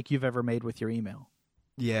worst mistake you've ever made with your email?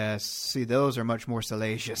 Yes. See, those are much more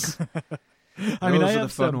salacious. I mean, those are the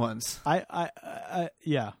fun ones.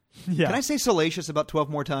 Yeah. Can I say salacious about 12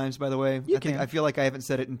 more times, by the way? I feel like I haven't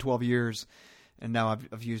said it in 12 years, and now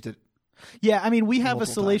I've used it. Yeah, I mean, we have a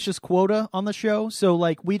salacious quota on the show, so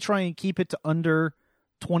we try and keep it to under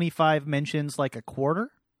 25 mentions, like a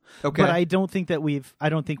quarter. Okay. But I don't think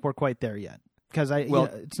we're quite there yet. Because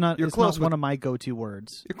it's not one of my go-to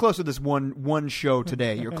words. You're close with this one show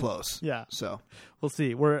today. You're close. Yeah. So we'll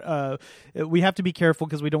see. We have to be careful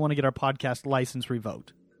because we don't want to get our podcast license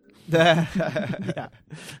revoked. Yeah.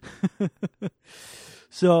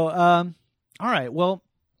 So, all right. Well,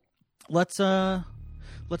 let's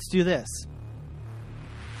do this.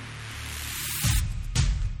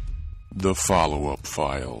 The follow-up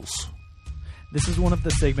files. This is one of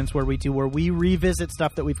the segments where we revisit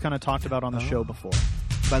stuff that we've kind of talked about on the show before.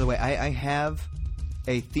 By the way, I have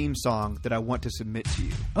a theme song that I want to submit to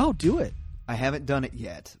you. Oh, do it. I haven't done it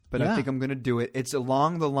yet, but Yeah. I think I'm going to do it. It's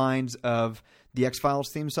along the lines of the X-Files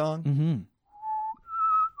theme song. Mm-hmm.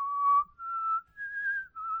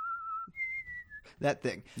 That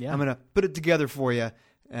thing. Yeah. I'm going to put it together for you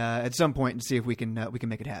at some point and see if we can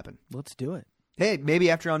make it happen. Let's do it. Hey, maybe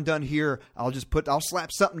after I'm done here, I'll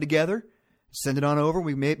slap something together, send it on over.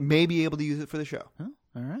 We may be able to use it for the show. Oh,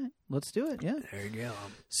 all right. Let's do it. Yeah. There you go.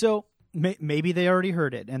 So maybe they already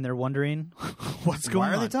heard it and they're wondering what's going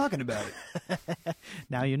on. Why are they talking about it?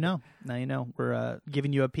 Now you know. We're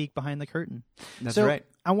giving you a peek behind the curtain. That's So, right.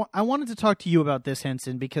 I wanted to talk to you about this,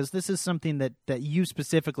 Henson, because this is something that you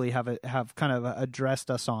specifically have kind of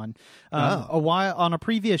addressed us on. On a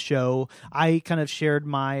previous show, I kind of shared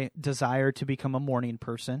my desire to become a morning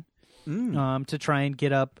person. To try and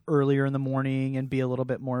get up earlier in the morning and be a little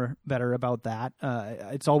bit more better about that.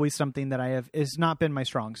 It's always something that it's not been my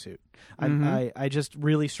strong suit. I just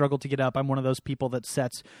really struggle to get up. I'm one of those people that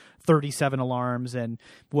sets 37 alarms and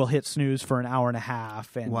will hit snooze for an hour and a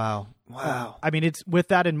half. And Wow. I mean, it's with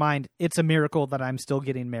that in mind, it's a miracle that I'm still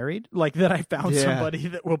getting married. Like that I found somebody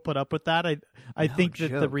that will put up with that. I think that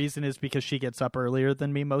the reason is because she gets up earlier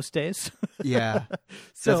than me most days. Yeah.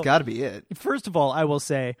 So That's got to be it. first of all, I will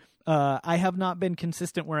say I have not been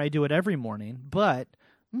consistent where I do it every morning, but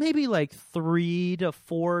maybe like 3 to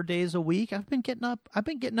 4 days a week. I've been getting up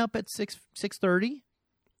at 6:30.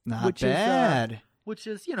 Not bad. Which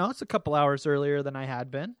is, it's a couple hours earlier than I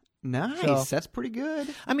had been. Nice. So- That's pretty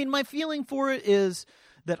good. I mean, my feeling for it is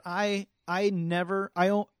that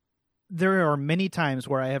there are many times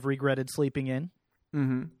where I have regretted sleeping in.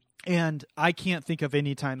 Mm-hmm. And I can't think of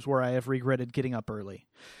any times where I have regretted getting up early.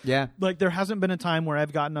 Yeah. Like there hasn't been a time where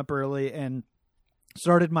I've gotten up early and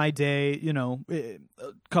started my day, a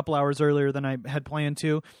couple hours earlier than I had planned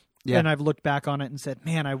to. Yeah. And I've looked back on it and said,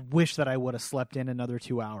 man, I wish that I would have slept in another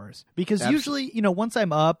 2 hours. Because usually, once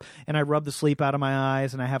I'm up and I rub the sleep out of my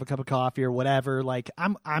eyes and I have a cup of coffee or whatever, like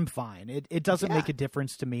I'm fine. It doesn't make a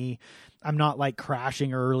difference to me. I'm not like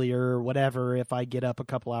crashing earlier or whatever if I get up a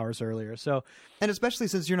couple hours earlier. So, And especially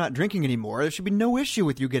since you're not drinking anymore, there should be no issue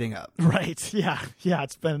with you getting up. right. Yeah.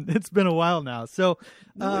 It's been a while now. So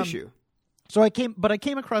No issue. So I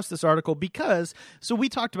came across this article because we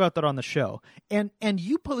talked about that on the show, and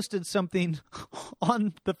you posted something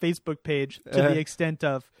on the Facebook page to the extent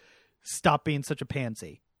of stop being such a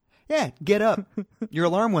pansy. Yeah, get up. Your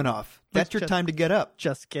alarm went off. That's your time to get up.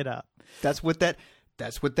 Just get up. That's what that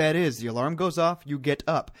is. The alarm goes off, you get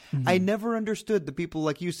up. Mm-hmm. I never understood the people,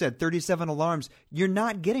 like you said, 37 alarms. You're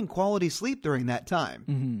not getting quality sleep during that time.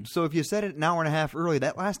 Mm-hmm. So if you set it an hour and a half early,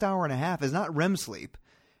 that last hour and a half is not REM sleep.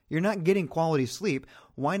 You're not getting quality sleep.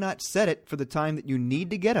 Why not set it for the time that you need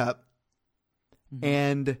to get up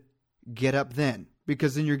and get up then?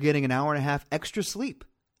 Because then you're getting an hour and a half extra sleep.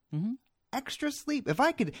 Mm-hmm. Extra sleep. If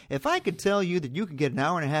I could tell you that you could get an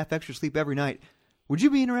hour and a half extra sleep every night, would you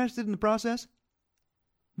be interested in the process?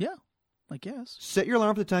 Yeah, I guess. Set your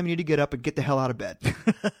alarm for the time you need to get up and get the hell out of bed.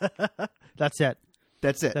 That's it.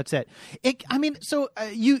 That's it. That's it. So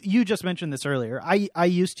you just mentioned this earlier. I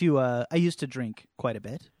used to drink quite a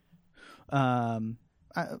bit.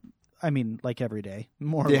 I mean, like every day,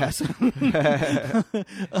 more or less. Were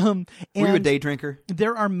you a day drinker?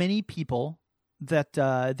 There are many people that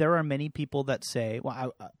say,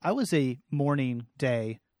 well, I was a morning,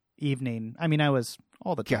 day, evening. I mean, I was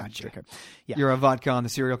all the time. Gotcha. Drinker. Yeah. You're a vodka on the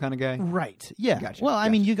cereal kind of guy? Right. Yeah. Gotcha. Well, I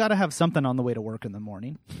mean, you got to have something on the way to work in the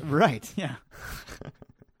morning. Right. Yeah.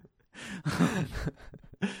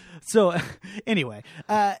 So anyway,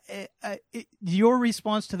 your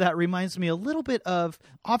response to that reminds me a little bit of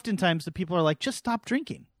oftentimes the people are like, just stop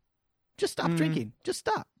drinking. Just stop drinking. Just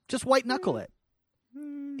stop. Just white knuckle it.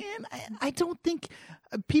 And I don't think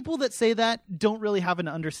people that say that don't really have an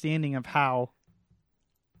understanding of how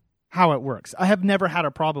it works. I have never had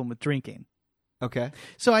a problem with drinking. Okay.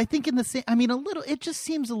 So I think it just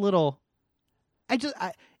seems a little,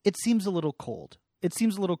 it seems a little cold. It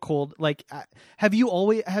seems a little cold. Like, let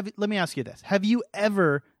me ask you this. Have you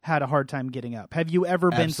ever had a hard time getting up? Have you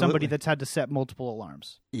ever been somebody that's had to set multiple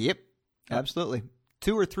alarms? Yep. Absolutely.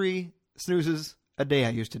 2 or 3 snoozes a day I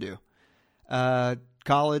used to do.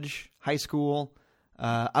 College, high school.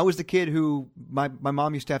 I was the kid who my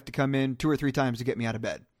mom used to have to come in 2 or 3 times to get me out of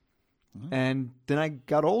bed. And then I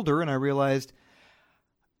got older and I realized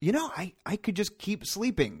I could just keep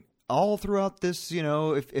sleeping all throughout this.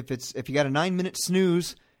 If you got a 9-minute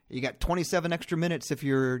snooze, you got 27 extra minutes if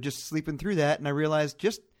you're just sleeping through that. And I realized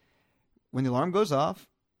just when the alarm goes off,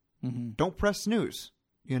 don't press snooze.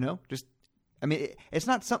 It's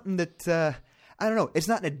not something that I don't know. It's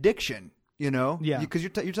not an addiction. Yeah. Because you're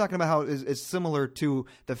talking about how it's similar to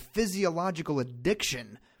the physiological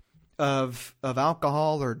addiction of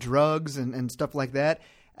alcohol or drugs and stuff like that.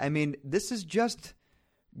 I mean, this is just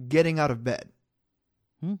getting out of bed.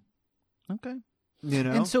 Okay.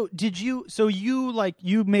 And so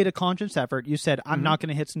you made a conscious effort. You said, I'm not going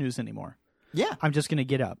to hit snooze anymore. Yeah. I'm just going to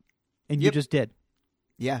get up. And you just did.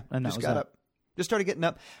 Yeah. And that just was got that. up. Just started getting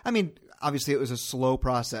up. I mean, obviously it was a slow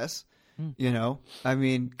process, I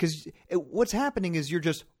mean, because what's happening is you're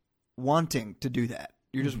just wanting to do that.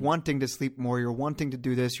 You're just wanting to sleep more. You're wanting to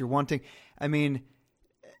do this. You're wanting, I mean,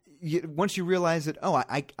 once you realize that,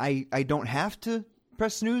 I don't have to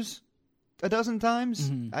press snooze a dozen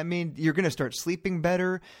times. I mean, you're going to start sleeping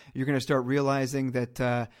better. You're going to start realizing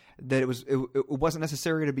that it wasn't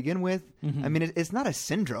necessary to begin with. I mean, it's not a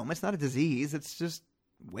syndrome. It's not a disease. It's just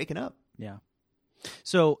waking up. Yeah.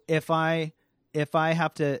 So if I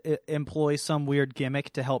have to employ some weird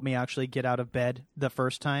gimmick to help me actually get out of bed the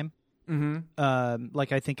first time,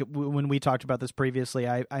 like I think when we talked about this previously,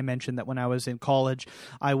 I mentioned that when I was in college,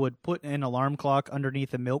 I would put an alarm clock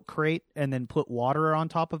underneath a milk crate and then put water on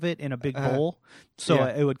top of it in a big bowl. So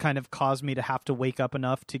it would kind of cause me to have to wake up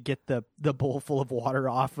enough to get the bowl full of water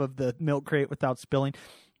off of the milk crate without spilling.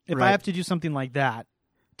 If I have to do something like that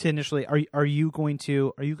to initially, are you going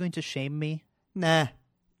to shame me? Nah.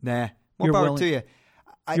 More power to you.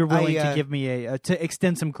 You're willing to give me to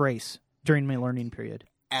extend some grace during my learning period.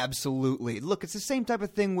 Absolutely. Look, it's the same type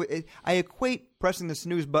of thing. I equate pressing the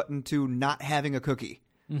snooze button to not having a cookie.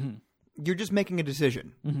 You're just making a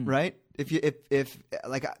decision, right? If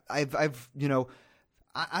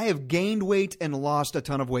I have gained weight and lost a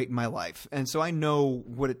ton of weight in my life, and so I know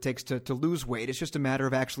what it takes to lose weight. It's just a matter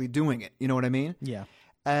of actually doing it. You know what I mean? Yeah.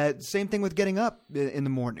 Same thing with getting up in the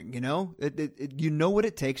morning, you know what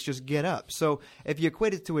it takes, just get up. So if you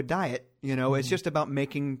equate it to a diet, it's just about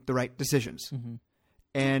making the right decisions.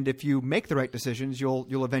 And if you make the right decisions,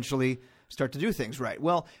 you'll eventually start to do things right.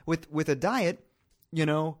 Well, with a diet,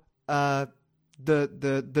 the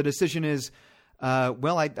decision is, I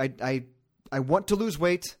want to lose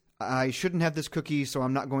weight. I shouldn't have this cookie, so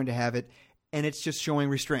I'm not going to have it. And it's just showing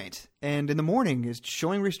restraint. And in the morning, it's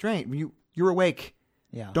showing restraint. You're awake.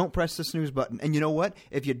 Yeah. Don't press the snooze button. And you know what?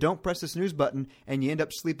 If you don't press the snooze button and you end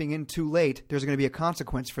up sleeping in too late, there's going to be a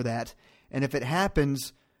consequence for that. And if it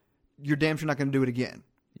happens, you're damn sure not going to do it again.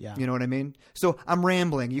 Yeah. You know what I mean? So I'm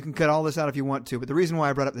rambling. You can cut all this out if you want to. But the reason why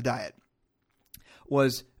I brought up the diet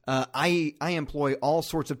was I employ all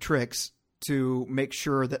sorts of tricks to make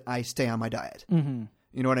sure that I stay on my diet.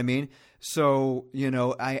 You know what I mean? So,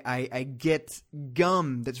 I get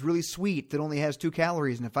gum that's really sweet that only has 2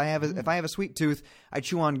 calories. And if I have a sweet tooth, I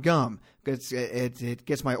chew on gum. It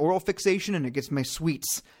gets my oral fixation and it gets my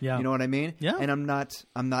sweets. Yeah. You know what I mean? Yeah. And I'm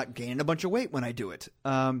not gaining a bunch of weight when I do it.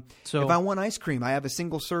 So if I want ice cream, I have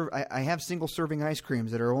single serving ice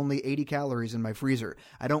creams that are only 80 calories in my freezer.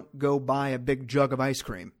 I don't go buy a big jug of ice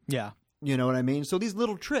cream. Yeah. You know what I mean? So these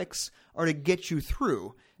little tricks are to get you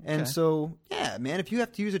through. And so, yeah, man, if you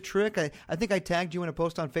have to use a trick, I think I tagged you in a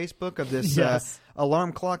post on Facebook of this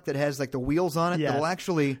alarm clock that has like the wheels on it that will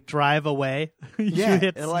actually drive away.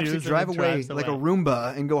 It'll actually drive away like a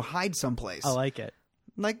Roomba and go hide someplace. I like it.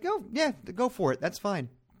 Like, go for it. That's fine.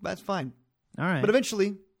 All right. But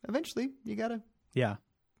eventually, you got to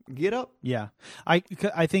get up. Yeah. I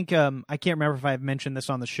think I can't remember if I've mentioned this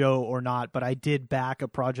on the show or not, but I did back a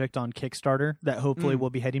project on Kickstarter that hopefully will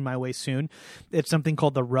be heading my way soon. It's something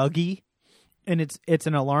called the Ruggy, and it's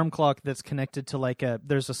an alarm clock that's connected to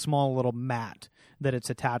there's a small little mat that it's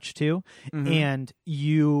attached to, and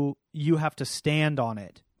you have to stand on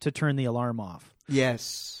it to turn the alarm off.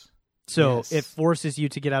 Yes. So it forces you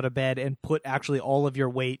to get out of bed and put actually all of your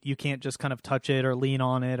weight. You can't just kind of touch it or lean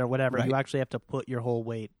on it or whatever. Right. You actually have to put your whole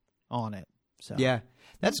weight on it. So yeah,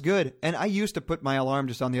 that's good. And I used to put my alarm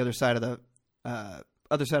just on the other side of the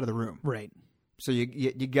room. Right. So you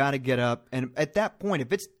got to get up, and at that point,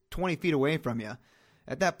 if it's 20 feet away from you,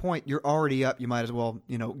 at that point you're already up. You might as well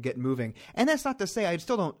get moving. And that's not to say I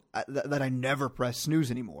still don't that I never press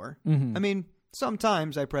snooze anymore. I mean,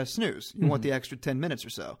 sometimes I press snooze. You want the extra 10 minutes or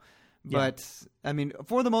so. But, I mean,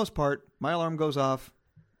 for the most part, my alarm goes off,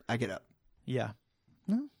 I get up. Yeah.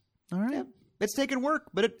 No? All right. Yeah. It's taking work,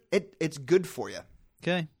 but it's good for you.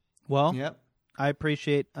 Okay. Well, yep. I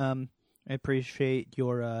appreciate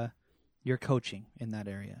your You're coaching in that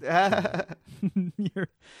area.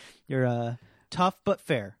 You're tough but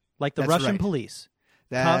fair, like the That's Russian right. police.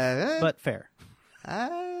 Tough but fair.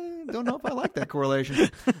 I don't know if I like that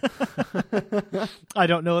correlation. I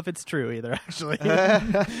don't know if it's true either, actually.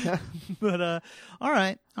 But all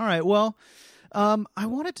right. Well, I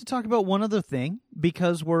wanted to talk about one other thing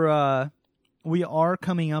because we are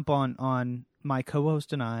coming up on my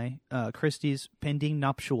co-host and I, Christy's pending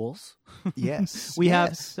nuptials. Yes. We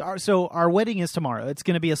yes. have our wedding is tomorrow. It's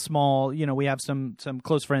going to be a small, we have some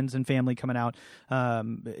close friends and family coming out.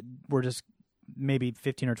 We're just maybe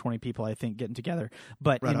 15 or 20 people, I think, getting together.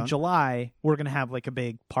 But Right in on. July, we're going to have like a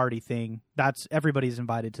big party thing. Everybody's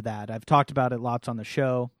invited to that. I've talked about it lots on the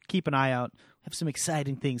show. Keep an eye out. Have some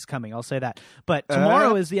exciting things coming. I'll say that. But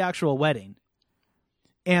tomorrow is the actual wedding.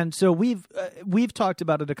 And so we've talked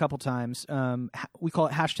about it a couple times. We call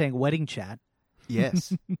it hashtag wedding chat.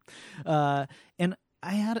 Yes. And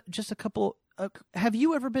I had just a couple. Have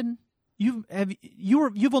you ever been? You've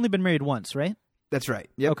only been married once, right? That's right.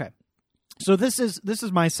 Yep. Okay. So this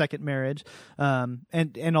is my second marriage,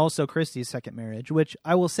 and also Christy's second marriage, which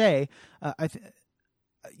I will say,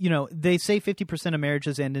 they say 50% of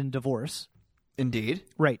marriages end in divorce. Indeed.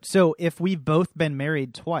 Right. So if we've both been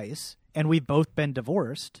married twice and we've both been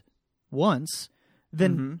divorced once,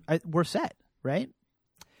 then we're set, right?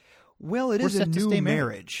 Well, it We're is a set to new stay married.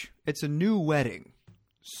 marriage. It's a new wedding.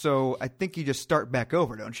 So I think you just start back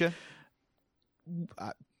over, don't you?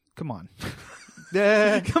 Come on.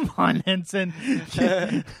 Come on, Henson.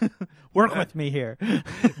 Work with me here.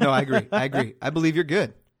 No, I agree. I believe you're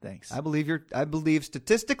good. Thanks. I believe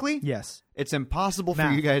statistically, Yes. it's impossible for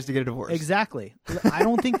Math. you guys to get a divorce. Exactly. I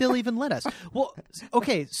don't think they'll even let us. Well,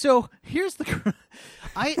 okay, so here's the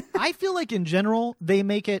I feel like in general they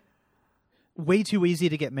make it way too easy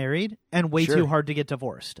to get married and way Sure. too hard to get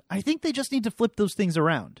divorced. I think they just need to flip those things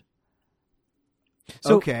around.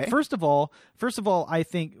 So Okay. first of all, I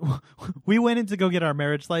think we went in to go get our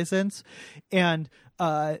marriage license, and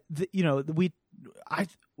I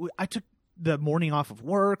took the morning off of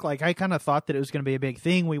work. Like I kind of thought that it was going to be a big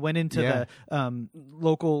thing. We went into the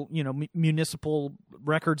local, municipal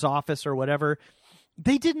records office or whatever.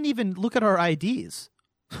 They didn't even look at our IDs.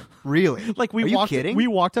 Really? Like Are you walked, kidding? we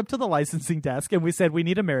walked up to the licensing desk and we said, we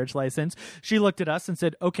need a marriage license. She looked at us and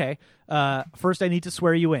said, okay, first I need to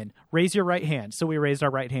swear you in. Raise your right hand. So we raised our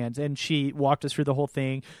right hands and she walked us through the whole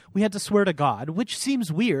thing. We had to swear to God, which seems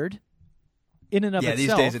weird in and of yeah,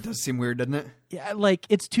 itself. these days it does seem weird, doesn't it? Yeah, like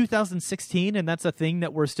it's 2016 and that's a thing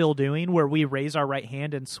that we're still doing where we raise our right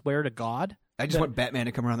hand and swear to God. I just want Batman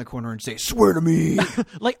to come around the corner and say, "Swear to me."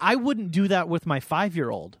 Like I wouldn't do that with my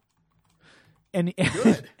 5-year-old. And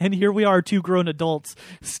and here we are, two grown adults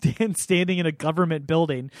standing in a government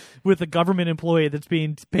building with a government employee that's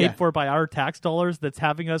being paid for by our tax dollars that's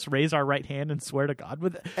having us raise our right hand and swear to God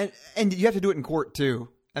with it. And you have to do it in court too.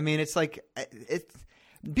 I mean, it's like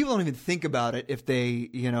people don't even think about it if they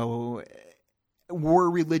were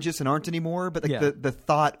religious and aren't anymore. But like the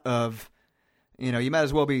thought of you might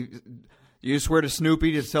as well be. You swear to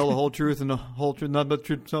Snoopy to tell the whole truth and the whole truth, nothing but the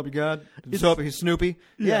truth, so help you God. So help you, Snoopy.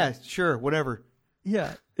 Yeah, sure, whatever.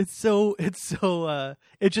 Yeah, it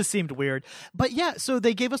just seemed weird. But yeah, so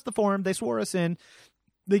they gave us the form. They swore us in.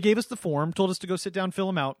 They gave us the form, told us to go sit down, fill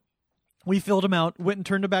them out. We filled them out, went and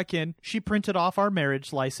turned them back in. She printed off our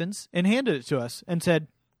marriage license and handed it to us and said,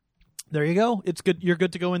 there you go. It's good. You're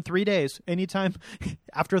good to go in 3 days. Anytime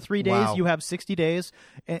after 3 days, Wow. you have 60 days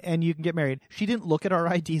and you can get married. She didn't look at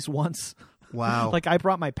our IDs once. Wow. Like I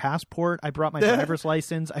brought my passport, I brought my driver's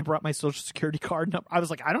license, I brought my social security card. I was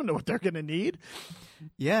like, I don't know what they're going to need.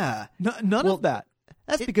 Yeah. None of that.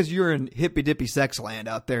 That's because you're in hippy dippy sex land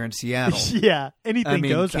out there in Seattle. Yeah, anything I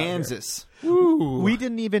mean, goes. out here. Kansas. Woo. We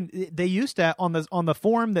didn't even. They used to on the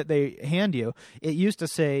form that they hand you. It used to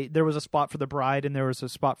say there was a spot for the bride and there was a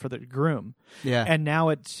spot for the groom. Yeah. And now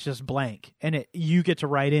it's just blank, and you get to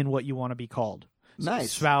write in what you want to be called.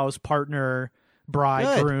 Nice. Spouse, partner,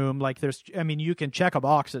 bride, Good. groom. Like there's. I mean, you can check a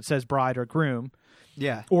box that says bride or groom.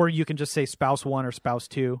 Yeah. Or you can just say spouse 1 or spouse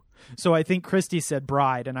 2. So I think Christy said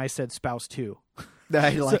bride and I said spouse 2.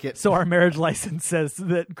 I like it. So our marriage license says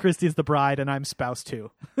that Christy's the bride and I'm spouse 2.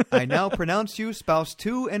 I now pronounce you spouse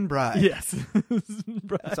 2 and bride. Yes.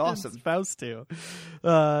 That's awesome. Spouse 2.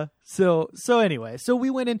 So anyway, so we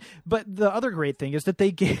went in, but the other great thing is that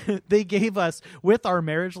they gave us with our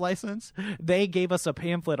marriage license, they gave us a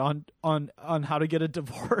pamphlet on how to get a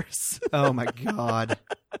divorce. Oh my God.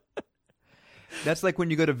 That's like when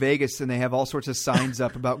you go to Vegas and they have all sorts of signs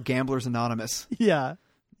up about Gamblers Anonymous. Yeah.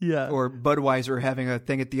 Yeah. Or Budweiser having a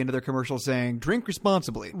thing at the end of their commercial saying, drink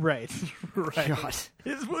responsibly. Right. Right. God.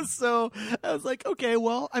 It was so, I was like, okay,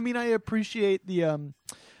 well, I mean, I appreciate them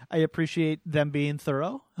being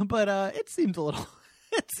thorough, but it seemed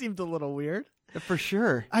a little weird. For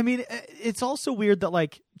sure. I mean, it's also weird that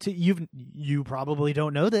like you probably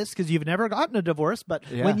don't know this because you've never gotten a divorce, but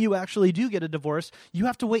when you actually do get a divorce, you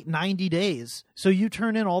have to wait 90 days. So you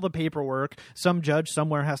turn in all the paperwork. Some judge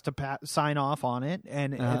somewhere has to sign off on it,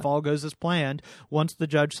 and if all goes as planned, once the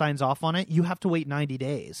judge signs off on it, you have to wait 90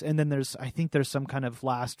 days, and then I think there's some kind of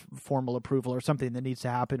last formal approval or something that needs to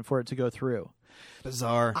happen for it to go through.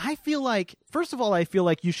 Bizarre. I feel like, first of all,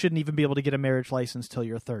 you shouldn't even be able to get a marriage license till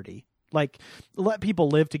you're 30. Like, let people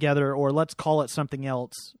live together, or let's call it something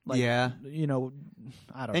else. Like, you know,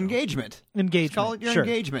 I don't know. Engagement. Engagement. Call it your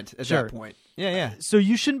engagement at that point. Yeah. So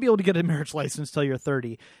you shouldn't be able to get a marriage license till you're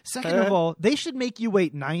 30. Second of all, they should make you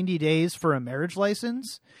wait 90 days for a marriage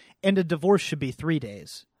license, and a divorce should be 3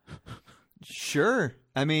 days. Sure.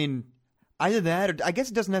 I mean, either that, or I guess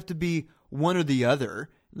it doesn't have to be one or the other.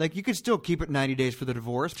 Like, you could still keep it 90 days for the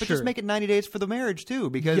divorce, but just make it 90 days for the marriage, too.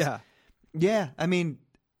 Because, I mean...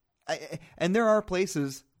 and there are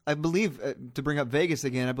places, I believe, to bring up Vegas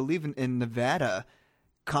again, I believe in Nevada,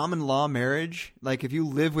 common law marriage, like if you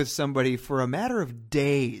live with somebody for a matter of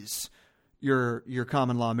days, you're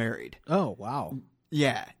common law married. Oh, wow.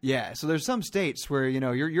 Yeah. So there's some states where, you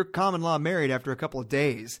know, you're common law married after a couple of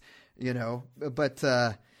days, you know, but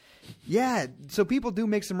so people do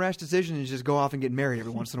make some rash decisions and just go off and get married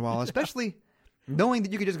every once in a while, especially knowing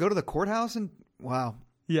that you could just go to the courthouse and, wow.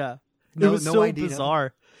 Yeah. No, it was no so idea.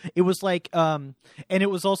 bizarre. It was like, and it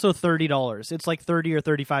was also $30. It's like $30 or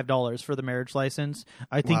 $35 for the marriage license.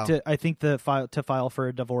 I think to file for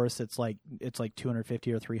a divorce, it's like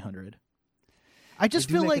 $250 or $300. I just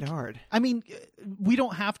feel like, it hard. I mean, we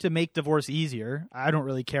don't have to make divorce easier. I don't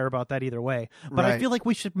really care about that either way. But I feel like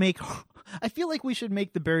we should make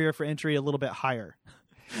the barrier for entry a little bit higher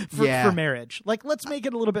for marriage. Like, let's make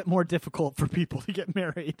it a little bit more difficult for people to get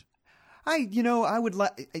married. I would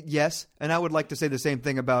like, yes, and I would like to say the same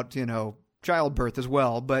thing about, you know, childbirth as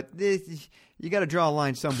well, but you got to draw a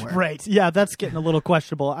line somewhere. Right. Yeah, that's getting a little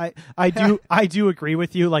questionable. I do agree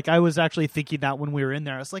with you. Like, I was actually thinking that when we were in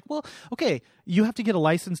there. I was like, well, okay, you have to get a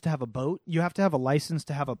license to have a boat. You have to have a license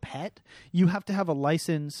to have a pet. You have to have a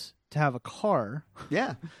license to have a car.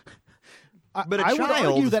 Yeah. But I would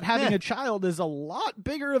argue that having a child is a lot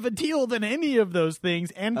bigger of a deal than any of those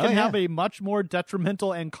things, and can have a much more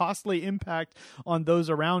detrimental and costly impact on those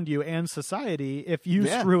around you and society if you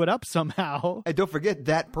screw it up somehow. And don't forget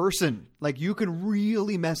that person. Like, you can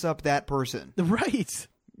really mess up that person. Right.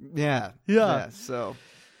 Yeah. So.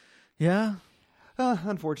 Yeah.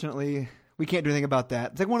 Unfortunately, we can't do anything about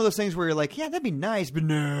that. It's like one of those things where you're like, yeah, that'd be nice, but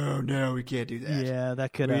no, we can't do that. Yeah,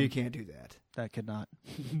 that could. We can't do that. That could not.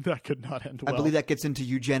 That could not end well. I believe that gets into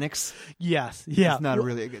eugenics. Yes. Yeah. It's not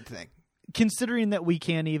really a good thing. Considering that we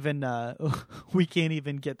can't even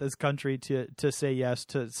get this country to say yes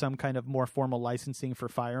to some kind of more formal licensing for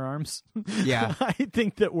firearms. Yeah. I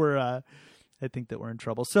think that we're in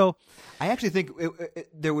trouble. So I actually think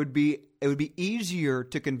it would be easier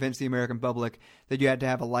to convince the American public that you had to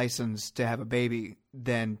have a license to have a baby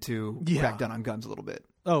than to crack down on guns a little bit.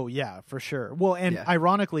 Oh yeah, for sure. Well, and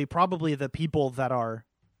ironically, probably the people that are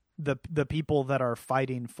the people that are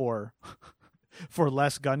fighting for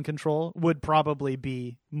less gun control would probably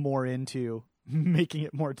be more into making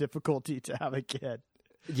it more difficult to have a kid.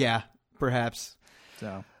 Yeah, perhaps.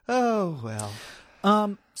 So. Oh well.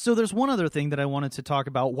 So there's one other thing that I wanted to talk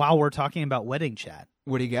about while we're talking about wedding chat.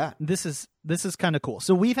 What do you got? This is kind of cool.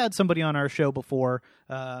 So we've had somebody on our show before.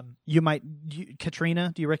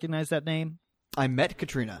 Katrina, do you recognize that name? I met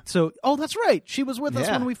Katrina. So, that's right. She was with us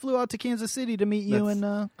when we flew out to Kansas City to meet you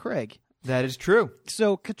and Craig. That is true.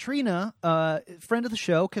 So Katrina, friend of the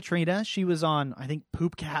show, Katrina, she was on, I think,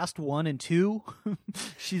 Poopcast 1 and 2.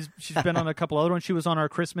 She's been on a couple other ones. She was on our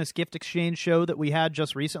Christmas gift exchange show that we had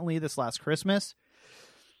just recently, this last Christmas.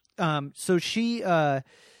 So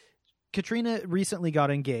Katrina recently got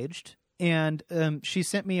engaged, and she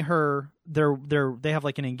sent me they have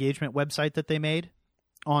like an engagement website that they made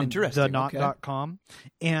on thenot.com.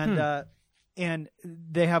 And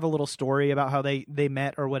they have a little story about how they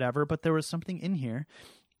met or whatever, but there was something in here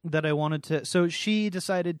that I wanted to. So she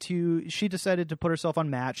decided to put herself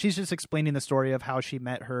on Match. She's just explaining the story of how she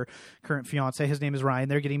met her current fiance. His name is Ryan.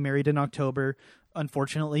 They're getting married in October.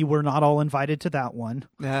 Unfortunately, we're not all invited to that one.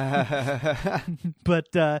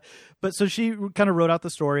 But so she kind of wrote out the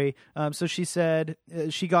story. So she said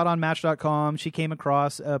she got on Match.com. She came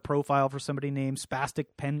across a profile for somebody named Spastic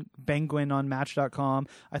Penguin on Match.com.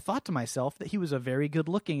 I thought to myself that he was a very good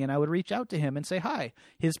looking, and I would reach out to him and say hi.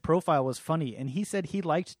 His profile was funny, and he said he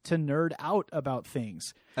liked to nerd out about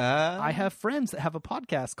things. I have friends that have a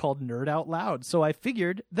podcast called Nerd Out Loud, so I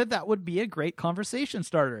figured that would be a great conversation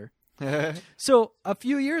starter. So a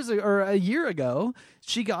year ago,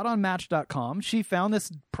 she got on Match.com. She found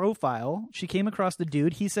this profile. She came across the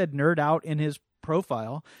dude. He said nerd out in his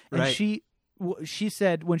profile. And Right. she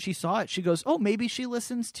said when she saw it, she goes, oh, maybe she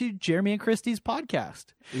listens to Jeremy and Christy's podcast.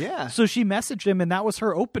 Yeah. So she messaged him, and that was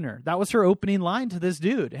her opener. That was her opening line to this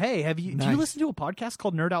dude. Hey, do you Nice. listen to a podcast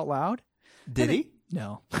called Nerd Out Loud? Did he?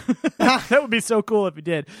 No. That would be so cool if he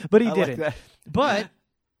did. But he I like didn't. that. But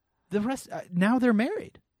the rest, now they're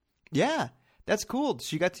married. Yeah. That's cool.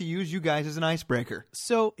 She got to use you guys as an icebreaker.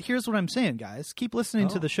 So here's what I'm saying, guys. Keep listening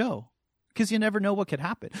to the show because you never know what could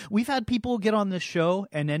happen. We've had people get on this show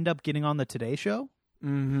and end up getting on the Today Show.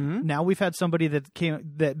 Mm-hmm. Now we've had somebody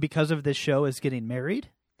that because of this show is getting married.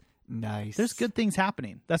 Nice. There's good things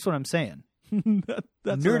happening. That's what I'm saying. That's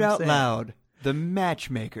what Nerd I'm Out saying. Loud, the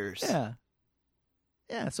matchmakers. Yeah.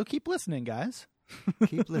 Yeah. So keep listening, guys.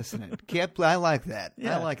 Keep listening. I like that.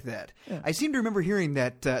 Yeah. I like that. Yeah. I seem to remember hearing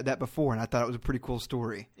that before, and I thought it was a pretty cool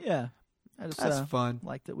story. Yeah. I just That's fun.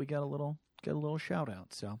 like that we got a little shout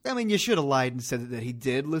out. So. I mean, you should have lied and said that he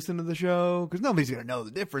did listen to the show, because nobody's going to know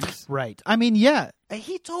the difference. Right. I mean, yeah,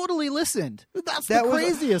 he totally listened. That's That the was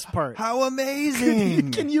craziest part. How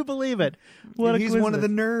amazing! Can you believe it? What He's one of the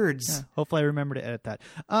nerds. Yeah, hopefully I remember to edit that.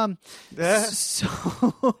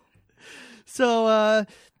 So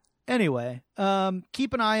anyway,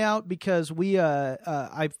 keep an eye out because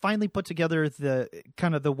I finally put together the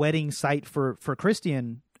kind of the wedding site for Christy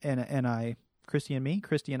and I. Christy and me,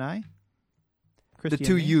 Christy and I. The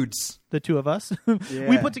two Utes. The two of us. Yeah,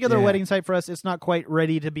 we put together a yeah. wedding site for us. It's not quite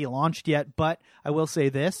ready to be launched yet, but I will say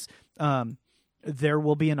this. There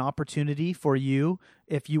will be an opportunity for you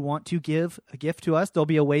if you want to give a gift to us. There'll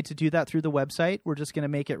be a way to do that through the website. We're just going to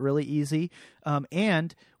make it really easy.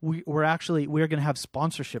 And we're going to have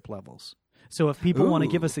sponsorship levels. So if people want to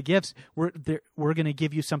give us a gift, we're going to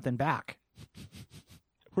give you something back.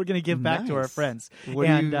 We're going to give back to our Nice. friends. What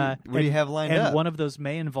do you have lined up? And one of those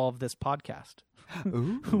may involve this podcast.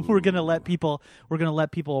 Ooh. We're going to let people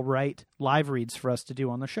write live reads for us to do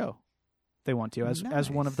on the show. They want to as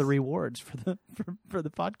one of the Nice. rewards for the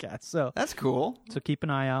podcast. So That's cool. keep an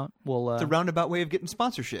eye out. We'll It's a roundabout way of getting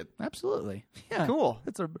sponsorship. absolutely. Yeah. Cool.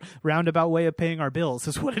 It's a roundabout way of paying our bills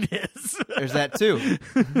is what it is. There's that too.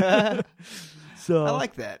 So I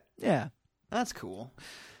like that. yeah. That's cool.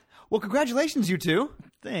 Well, congratulations, you two.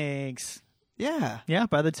 Thanks. Yeah. Yeah,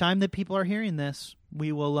 by the time that people are hearing this,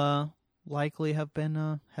 we will likely have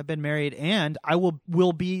been married, and I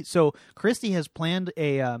will be. So Christy has planned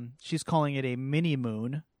a. She's calling it a mini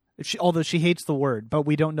moon. Although she hates the word, but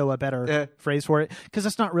we don't know a better phrase for it because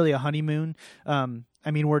it's not really a honeymoon. I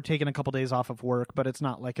mean, we're taking a couple days off of work, but it's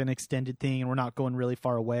not like an extended thing, and we're not going really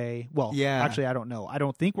far away. Well, Yeah. actually, I don't know. I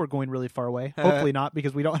don't think we're going really far away. Hopefully not,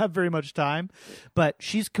 because we don't have very much time. But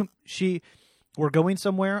we're going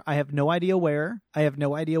somewhere. I have no idea where. I have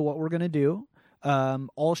no idea what we're going to do.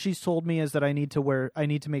 All she's told me is that I need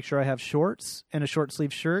to make sure I have shorts and a short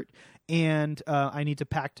sleeve shirt, and I need to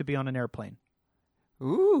pack to be on an airplane.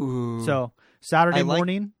 Ooh. So Saturday I like-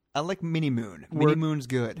 morning, I like Mini Moon. Mini Moon's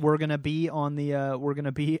good. we're gonna be on the at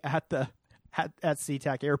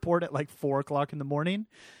SeaTac Airport at like 4:00 in the morning,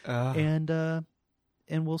 and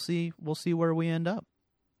we'll see where we end up.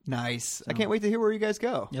 Nice. I can't wait to hear where you guys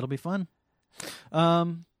go. It'll be fun. All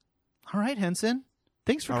right, Henson.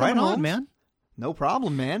 Thanks for All coming right, on, Holmes. man. No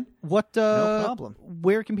problem, man. What? No problem.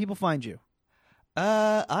 Where can people find you?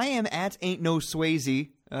 I am at Ain't No Swayze,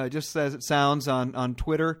 just as it sounds on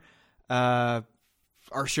Twitter.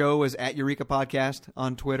 Our show is at Eureka Podcast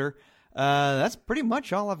on Twitter. That's pretty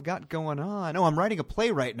much all I've got going on. Oh, I'm writing a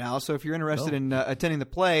play right now, so if you're interested in attending the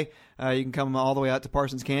play, you can come all the way out to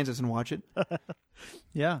Parsons, Kansas and watch it.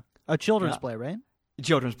 Yeah, a children's Yeah. play, right?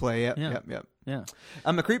 Children's play, yep, Yeah. yep. Yeah.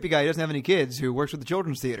 I'm a creepy guy who doesn't have any kids who works with the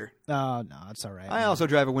children's theater. Oh no, it's all right. I also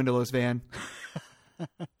drive a windowless van.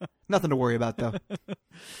 Nothing to worry about, though.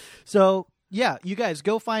 So, yeah, you guys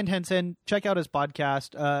go find Henson, check out his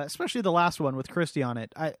podcast, especially the last one with Christy on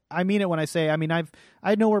it. I mean it when I say,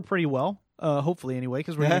 I know her pretty well, hopefully anyway,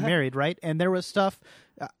 because we're getting married, right? And there was stuff,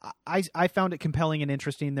 I found it compelling and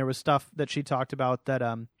interesting. There was stuff that she talked about that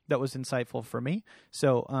was insightful for me.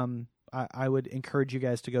 So I would encourage you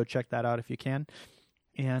guys to go check that out if you can.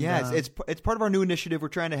 And yeah, it's part of our new initiative. We're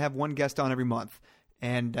trying to have one guest on every month,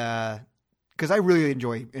 and because I really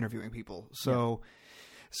enjoy interviewing people, so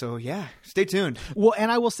yeah, stay tuned. Well,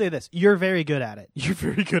 and I will say this: you're very good at it. You're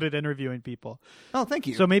very good at interviewing people. Oh, thank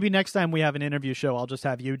you. So maybe next time we have an interview show, I'll just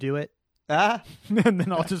have you do it, Ah, and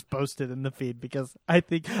then I'll just post it in the feed because I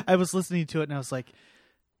think I was listening to it and I was like,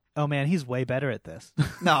 "Oh man, he's way better at this."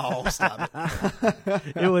 no, stop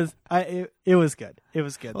it. It was good. It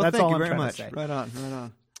was good. Well, That's thank all you I'm very trying much. to say. Right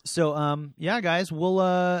on. So, yeah, guys, we'll,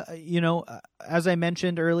 as I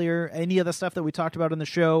mentioned earlier, any of the stuff that we talked about in the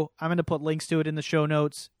show, I'm going to put links to it in the show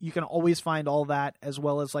notes. You can always find all that, as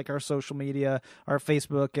well as like our social media, our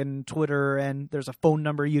Facebook and Twitter, and there's a phone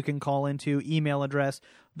number you can call into, email address.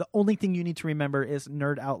 The only thing you need to remember is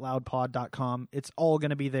nerdoutloudpod.com. It's all going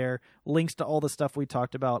to be there. Links to all the stuff we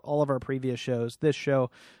talked about, all of our previous shows, this show,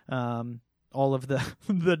 all of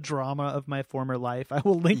the drama of my former life. I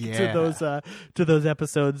will link to those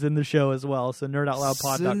episodes in the show as well. So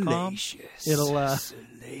nerdoutloudpod.com.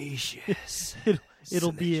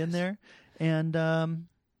 It'll be in there. And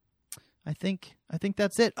I think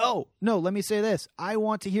that's it. Oh, no, let me say this. I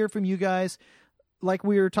want to hear from you guys. Like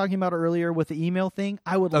we were talking about earlier with the email thing,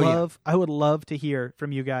 I would love to hear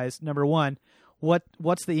from you guys. Number one,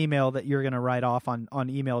 what's the email that you're going to write off on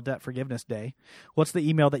email debt forgiveness day? What's the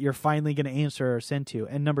email that you're finally going to answer or send to?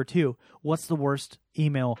 And number two, what's the worst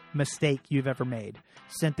email mistake you've ever made?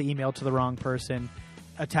 Sent the email to the wrong person,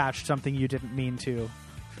 attached something you didn't mean to.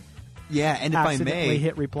 Yeah, and if I accidentally may,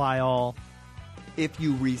 hit reply all. if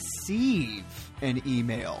you receive an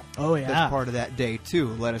email that's part of that day too,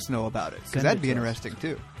 let us know about it, because that'd be interesting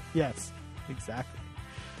too. Yes, exactly.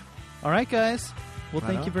 All right, guys. Well,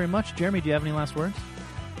 thank you very much. Jeremy, do you have any last words?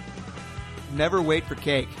 Never wait for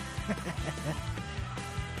cake.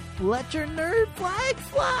 Let your nerd flag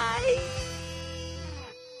fly!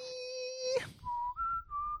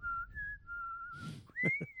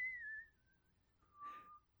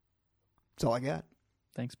 That's all I got.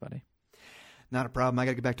 Thanks, buddy. Not a problem. I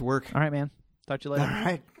got to get back to work. All right, man. Talk to you later. All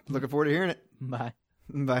right. Looking forward to hearing it. Bye.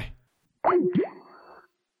 Bye.